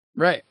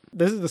 Right.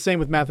 This is the same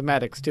with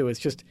mathematics, too. It's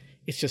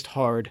just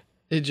hard.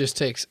 It just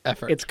takes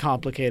effort. It's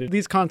complicated.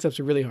 These concepts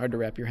are really hard to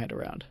wrap your head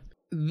around.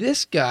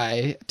 This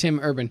guy, Tim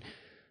Urban,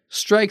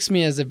 strikes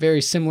me as a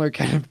very similar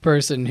kind of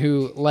person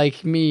who,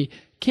 like me,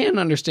 can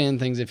understand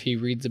things if he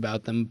reads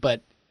about them,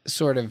 but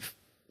sort of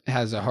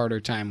has a harder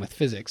time with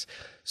physics.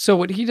 So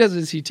what he does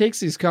is he takes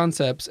these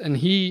concepts and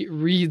he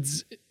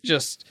reads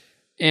just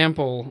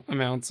ample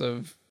amounts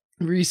of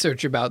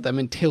research about them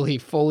until he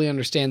fully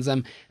understands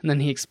them, and then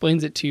he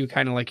explains it to you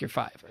kind of like you're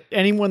 5.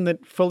 Anyone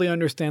that fully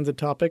understands a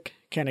topic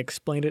can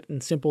explain it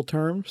in simple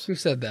terms. Who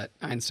said that?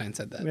 Einstein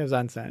said that. It was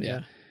Einstein,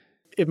 yeah.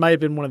 It might have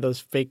been one of those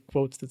fake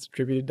quotes that's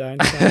attributed to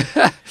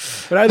Einstein.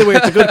 But either way,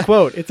 it's a good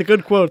quote. It's a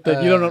good quote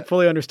that you don't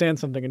fully understand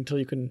something until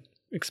you can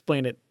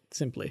explain it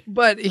simply.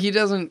 But he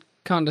doesn't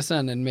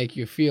condescend and make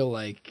you feel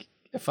like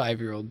a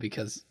 5-year-old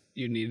because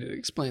you need it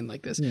explained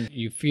like this.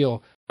 You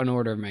feel an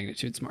order of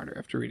magnitude smarter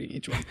after reading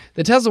each one.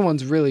 The Tesla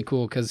one's really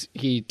cool because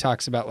he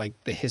talks about like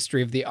the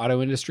history of the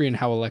auto industry and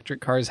how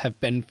electric cars have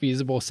been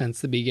feasible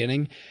since the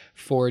beginning.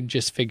 Ford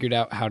just figured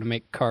out how to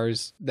make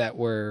cars that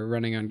were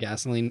running on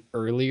gasoline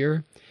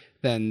earlier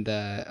than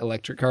the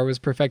electric car was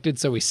perfected.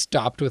 So we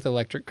stopped with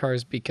electric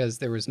cars because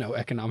there was no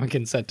economic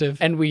incentive.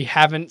 And we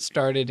haven't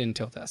started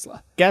until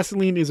Tesla.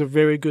 Gasoline is a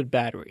very good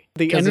battery.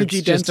 The energy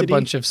it's density, just a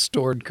bunch of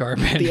stored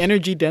carbon. The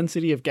energy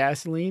density of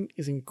gasoline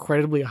is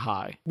incredibly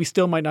high. We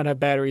still might not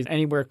have batteries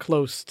anywhere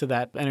close to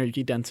that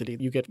energy density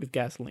you get with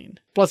gasoline.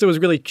 Plus, it was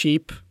really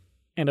cheap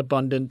and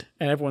abundant,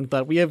 and everyone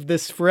thought, we have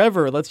this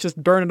forever. Let's just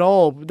burn it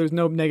all. There's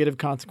no negative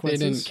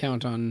consequences. They didn't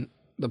count on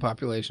the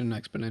population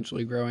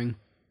exponentially growing.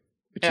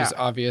 Which is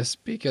obvious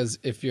because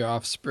if your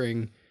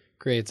offspring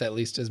creates at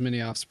least as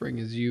many offspring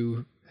as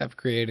you have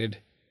created,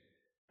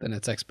 then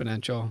it's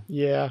exponential.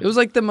 Yeah. It was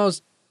like the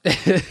most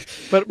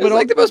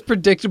like the most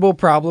predictable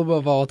problem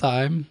of all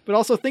time. But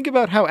also think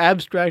about how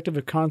abstract of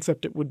a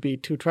concept it would be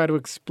to try to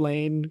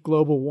explain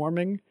global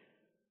warming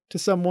to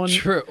someone.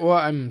 True. Well,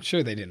 I'm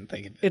sure they didn't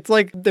think of it. It's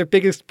like their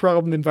biggest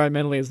problem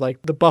environmentally is like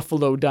the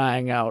buffalo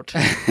dying out.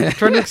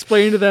 Trying to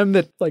explain to them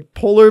that like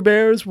polar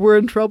bears were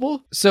in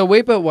trouble. So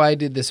Wait But Why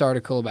did this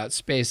article about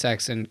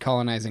SpaceX and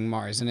colonizing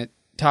Mars, and it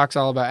talks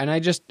all about, and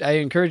I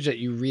encourage that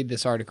you read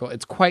this article.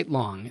 It's quite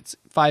long. It's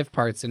 5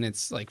 parts and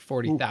it's like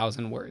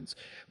 40,000 words,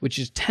 which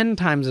is 10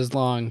 times as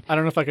long. I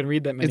don't know if I can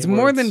read that many It's words.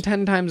 more than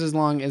 10 times as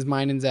long as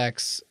mine and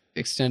Zach's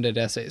extended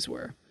essays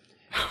were.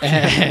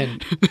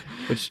 And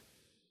which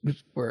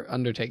were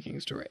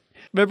undertakings to write.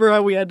 Remember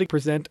how we had to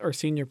present our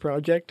senior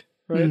project,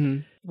 right?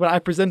 Mm-hmm. When I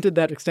presented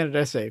that extended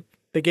essay,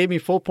 they gave me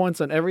full points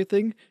on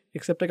everything,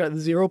 except I got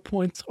 0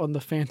 points on the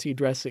fancy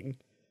dressing.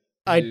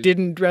 I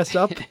didn't dress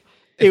up.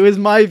 It was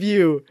my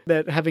view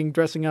that having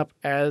dressing up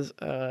as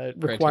a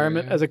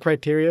requirement, as a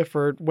criteria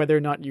for whether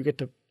or not you get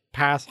to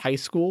pass high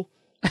school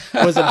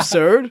was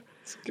absurd.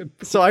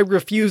 So I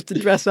refused to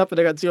dress up and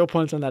I got 0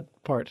 points on that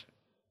part.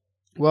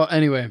 Well,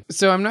 anyway,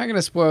 so I'm not going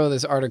to spoil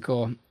this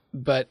article.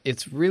 but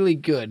it's really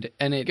good.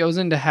 And it goes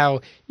into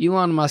how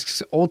Elon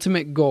Musk's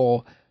ultimate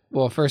goal,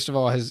 well, first of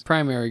all, his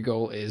primary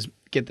goal is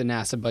get the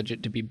NASA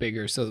budget to be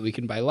bigger so that we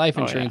can buy life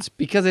insurance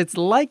because it's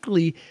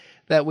likely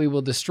that we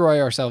will destroy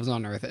ourselves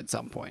on Earth at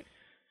some point.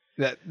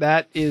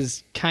 That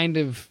is kind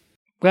of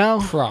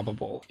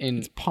probable.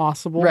 It's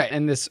possible. Right,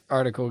 and this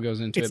article goes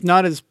into It's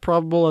not as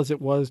probable as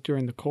it was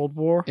during the Cold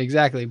War.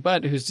 Exactly,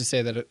 but who's to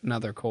say that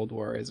another Cold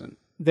War isn't?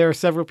 There are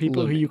several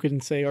people who you can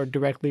say are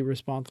directly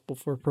responsible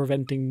for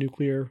preventing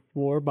nuclear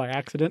war by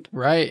accident.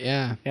 Right,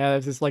 yeah. Yeah,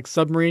 there's this like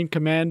submarine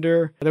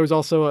commander. There was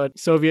also a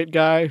Soviet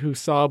guy who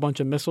saw a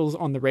bunch of missiles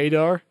on the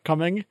radar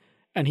coming,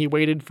 and he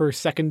waited for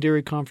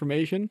secondary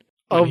confirmation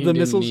of the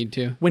missiles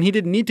when he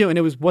didn't need to, and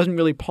it wasn't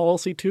really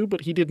policy to,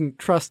 but he didn't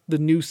trust the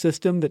new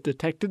system that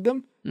detected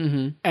them.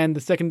 Mm-hmm. And the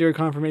secondary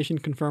confirmation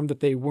confirmed that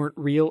they weren't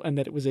real and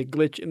that it was a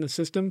glitch in the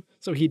system,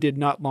 so he did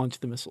not launch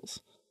the missiles.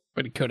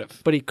 But he could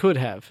have. But he could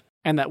have.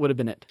 And that would have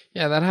been it.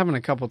 Yeah, that happened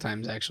a couple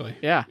times, actually.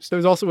 Yeah. So there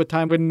was also a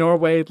time when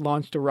Norway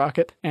launched a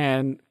rocket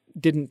and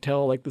didn't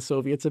tell like the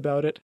Soviets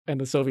about it.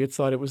 And the Soviets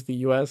thought it was the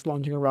U.S.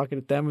 launching a rocket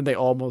at them, and they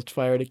almost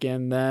fired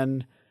again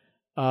then.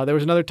 There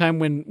was another time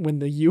when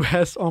the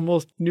U.S.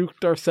 almost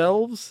nuked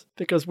ourselves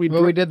because we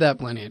did that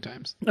plenty of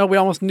times. No, we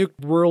almost nuked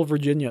rural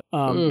Virginia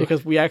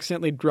because we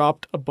accidentally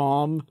dropped a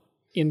bomb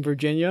in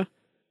Virginia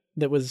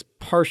that was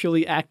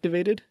partially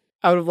activated.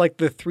 Out of like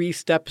the 3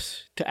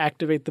 steps to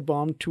activate the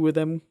bomb, 2 of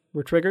them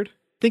were triggered.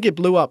 I think it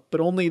blew up,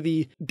 but only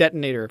the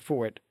detonator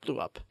for it blew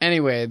up.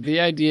 Anyway, the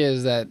idea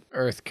is that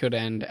Earth could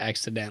end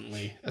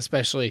accidentally,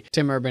 especially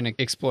Tim Urban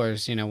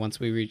explores, once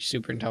we reach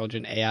super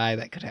intelligent AI,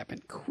 that could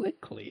happen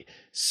quickly.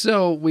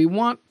 So we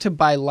want to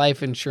buy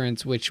life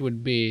insurance, which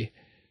would be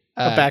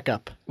a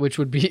backup. Which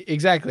would be,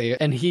 exactly.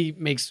 And he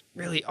makes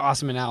really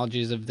awesome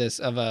analogies of this,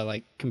 of a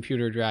like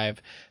computer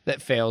drive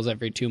that fails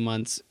every 2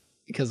 months.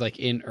 Because like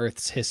in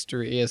Earth's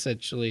history,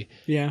 essentially,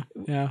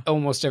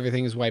 almost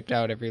everything is wiped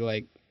out every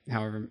like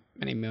however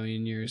many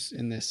million years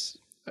in this.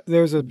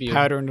 There's a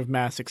pattern of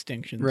mass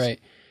extinctions.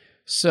 Right.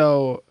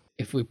 So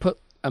if we put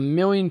 1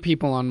 million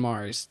people on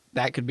Mars,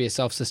 that could be a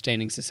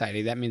self-sustaining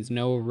society. That means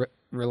no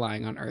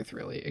relying on Earth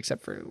really,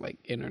 except for like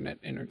internet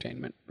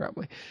entertainment,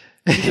 probably.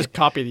 You just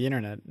copy the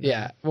internet.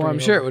 Yeah. Well, I'm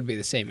sure it would be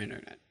the same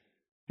internet.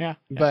 Yeah.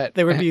 But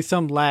there would be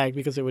some lag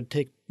because it would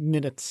take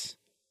minutes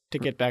to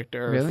get back to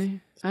Earth.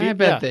 Really? I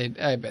bet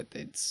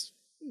they'd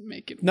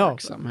make it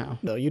work somehow.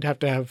 No, you'd have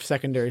to have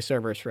secondary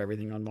servers for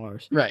everything on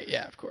Mars. Right,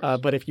 yeah, of course.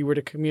 But if you were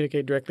to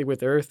communicate directly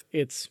with Earth,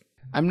 it's...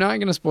 I'm not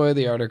going to spoil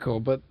the article,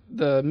 but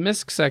the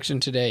MISC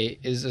section today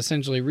is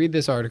essentially read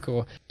this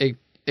article. It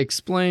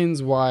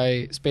explains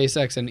why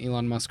SpaceX and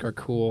Elon Musk are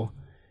cool,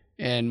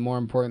 and more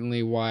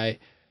importantly, why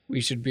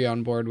we should be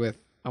on board with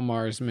a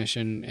Mars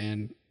mission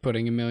and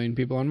putting 1 million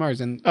people on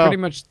Mars. And pretty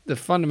much the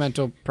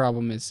fundamental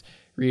problem is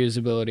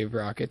reusability of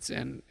rockets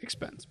and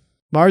expense.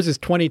 Mars is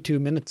 22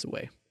 minutes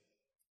away.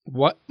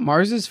 What?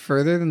 Mars is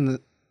further than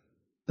the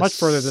much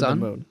further sun? than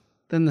the moon.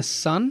 Than the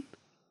sun?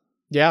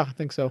 Yeah, I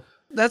think so.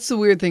 That's the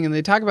weird thing, and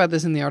they talk about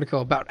this in the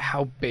article about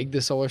how big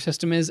the solar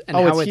system is and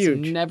how it's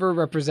huge. Never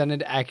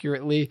represented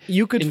accurately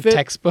in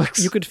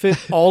textbooks. You could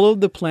fit all of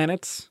the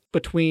planets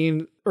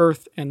between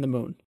Earth and the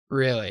moon.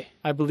 Really?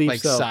 I believe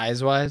so. Like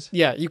size-wise?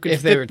 Yeah, you could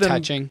if they were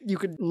touching. You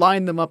could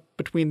line them up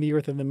between the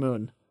Earth and the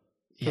moon.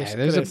 Yeah,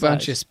 there's a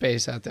bunch of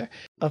space out there.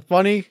 A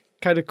funny,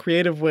 kind of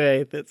creative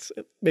way that's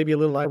maybe a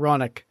little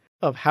ironic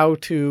of how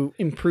to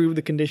improve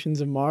the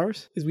conditions of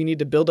Mars is we need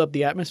to build up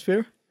the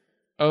atmosphere.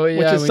 Oh, yeah.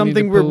 Which is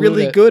something we're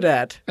really good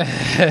at.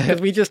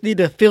 Because we just need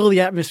to fill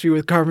the atmosphere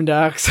with carbon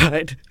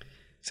dioxide.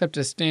 Except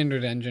a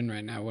standard engine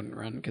right now wouldn't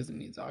run because it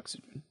needs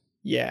oxygen.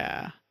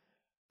 Yeah.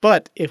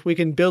 But if we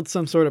can build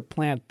some sort of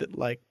plant that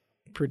like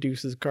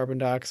produces carbon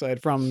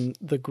dioxide from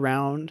the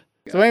ground.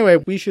 So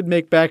anyway, we should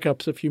make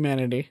backups of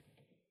humanity.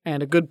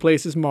 And a good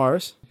place is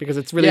Mars, because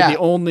it's really the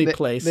only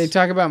place. They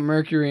talk about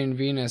Mercury and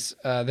Venus.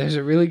 There's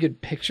a really good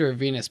picture of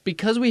Venus,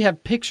 because we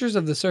have pictures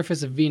of the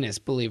surface of Venus,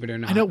 believe it or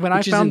not. I know, when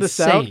I found this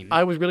out,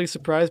 I was really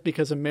surprised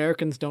because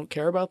Americans don't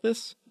care about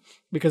this,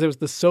 because it was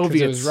the Soviets.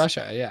 Because it was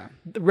Russia, yeah.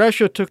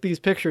 Russia took these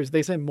pictures.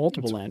 They sent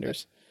multiple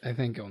landers. I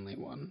think only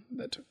one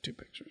that took 2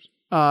 pictures.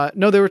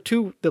 No, there were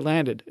 2 that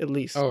landed, at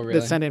least. Oh, really?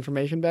 That sent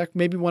information back.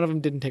 Maybe one of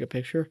them didn't take a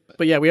picture.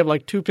 But yeah, we have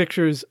like 2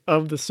 pictures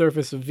of the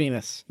surface of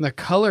Venus. The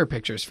color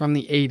pictures from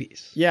the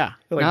 80s. Yeah.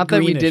 Like not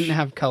greenish. That we didn't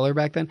have color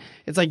back then.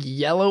 It's like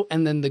yellow,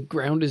 and then the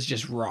ground is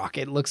just rock.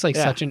 It looks like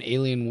such an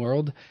alien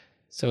world.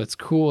 So it's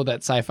cool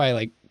that sci-fi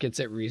like gets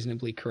it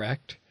reasonably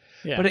correct.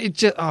 Yeah. But it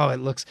just, it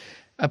looks...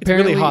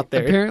 Apparently, it's really hot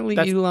there. Apparently,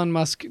 Elon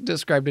Musk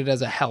described it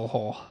as a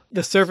hellhole.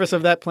 The surface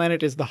of that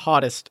planet is the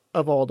hottest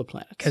of all the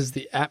planets. Because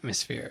the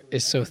atmosphere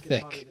is so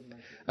thick.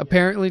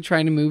 Apparently,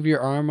 trying to move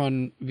your arm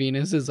on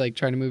Venus is like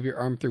trying to move your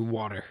arm through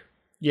water.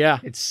 Yeah.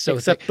 It's so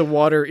Except thick. The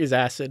water is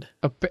acid.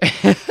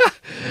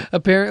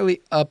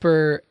 Apparently,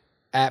 upper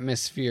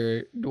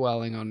atmosphere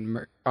dwelling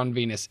on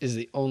Venus is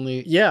the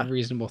only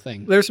reasonable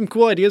thing. There's some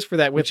cool ideas for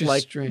that with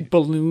like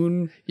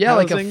balloon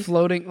housing. Like a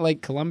floating,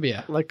 like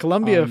Columbia. Like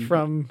Columbia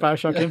from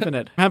BioShock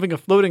Infinite. Having a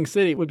floating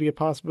city would be a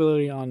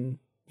possibility on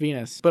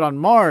Venus. But on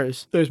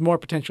Mars, there's more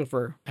potential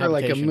for Or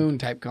like a habitation. moon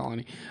type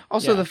colony.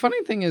 Also, Yeah. the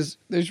funny thing is,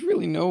 there's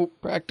really no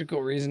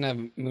practical reason to have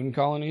moon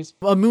colonies.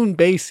 A moon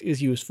base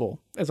is useful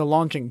as a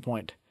launching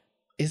point.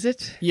 Is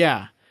it?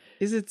 Yeah.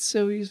 Is it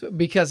so useful?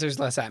 Because there's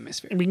less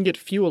atmosphere. And we can get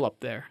fuel up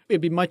there.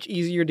 It'd be much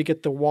easier to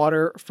get the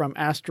water from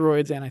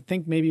asteroids and I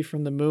think maybe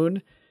from the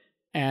moon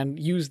and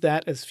use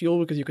that as fuel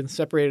because you can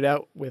separate it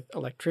out with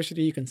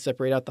electricity. You can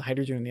separate out the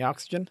hydrogen and the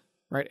oxygen,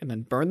 right? And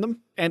then burn them.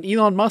 And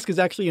Elon Musk is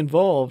actually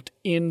involved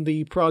in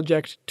the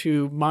project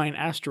to mine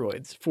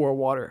asteroids for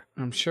water.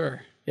 I'm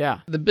sure.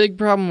 Yeah. The big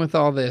problem with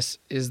all this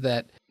is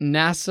that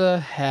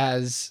NASA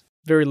has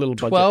Very little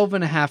budget.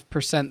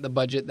 12.5% the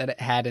budget that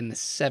it had in the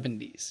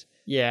 70s.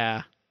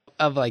 Yeah.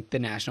 Of like the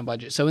national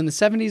budget. So in the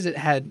 70s, it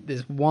had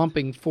this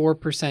whomping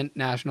 4%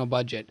 national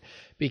budget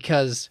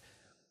because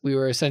we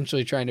were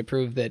essentially trying to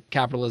prove that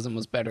capitalism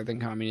was better than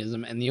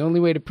communism. And the only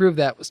way to prove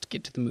that was to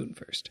get to the moon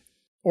first.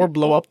 Or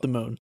blow up the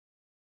moon.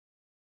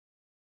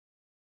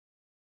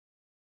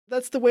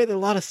 That's the way that a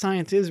lot of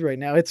science is right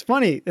now. It's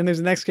funny, and there's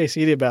an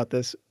XKCD about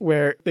this,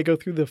 where they go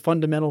through the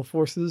fundamental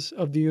forces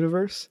of the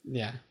universe,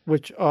 Yeah.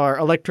 which are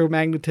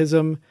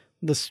electromagnetism,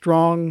 the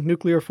strong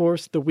nuclear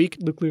force, the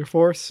weak nuclear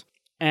force,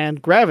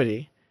 and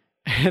gravity.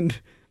 And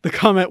the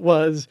comment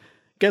was,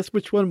 guess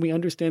which one we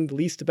understand the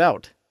least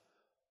about?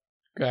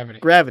 Gravity.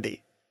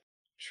 Gravity.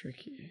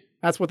 Tricky.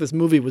 That's what this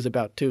movie was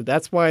about, too.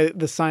 That's why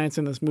the science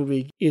in this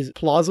movie is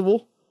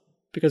plausible,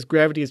 because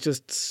gravity is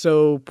just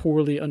so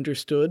poorly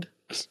understood.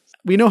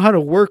 We know how to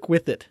work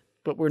with it,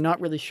 but we're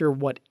not really sure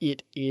what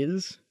it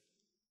is.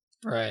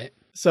 Right.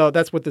 So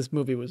that's what this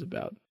movie was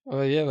about.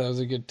 Well, yeah, that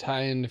was a good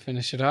tie-in to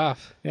finish it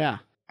off. Yeah.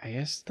 I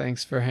guess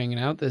thanks for hanging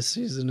out this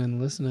season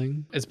and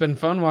listening. It's been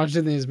fun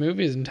watching these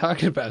movies and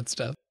talking about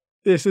stuff.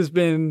 This has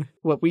been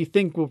what we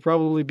think will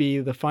probably be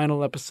the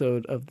final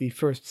episode of the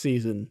first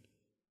season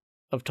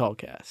of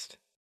Tallcast,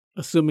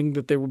 assuming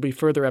that there will be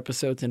further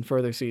episodes in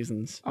further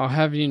seasons. I'll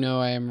have you know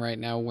I am right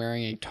now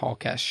wearing a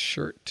Tallcast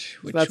shirt.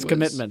 So that's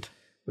commitment.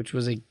 Which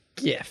was a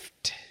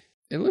gift.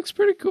 It looks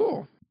pretty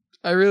cool.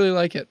 I really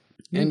like it.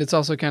 And it's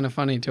also kind of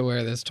funny to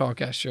wear this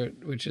Tallcast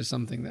shirt, which is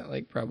something that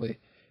like probably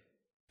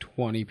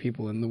 20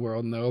 people in the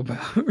world know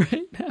about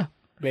right now.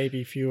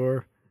 Maybe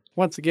fewer.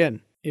 Once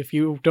again, if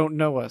you don't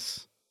know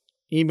us,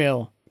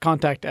 email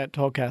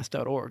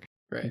contact@tallcast.org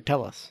Right. and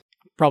tell us.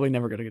 Probably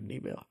never going to get an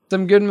email.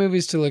 Some good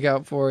movies to look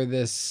out for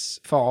this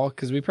fall,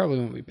 because we probably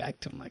won't be back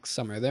till like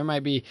summer. There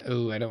might be,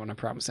 I don't want to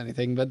promise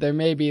anything, but there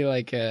may be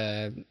like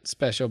a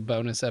special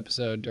bonus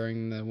episode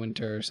during the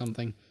winter or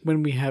something.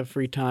 When we have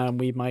free time,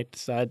 we might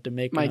decide to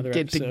make another Might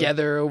get episode.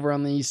 together over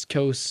on the East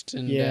Coast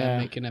and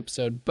make an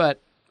episode,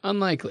 but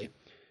unlikely.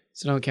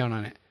 So don't count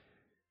on it.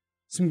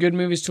 Some good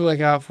movies to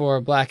look out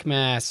for: Black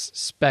Mass,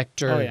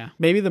 Spectre. Oh, yeah.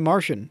 Maybe The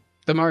Martian.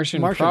 The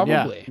Martian, Yeah.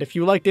 probably. If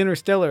you liked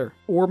Interstellar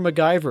or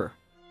MacGyver,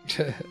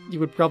 you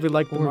would probably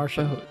like The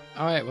Martian. both.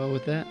 All right, well,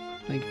 with that,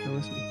 thank you for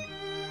listening.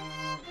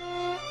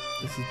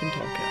 This has been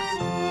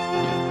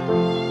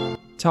Tallcast.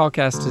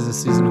 Tallcast is a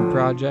seasonal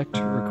project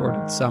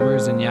recorded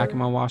summers in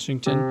Yakima,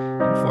 Washington,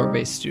 and Fort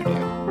Base Studio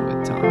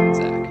with Tom and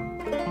Zach.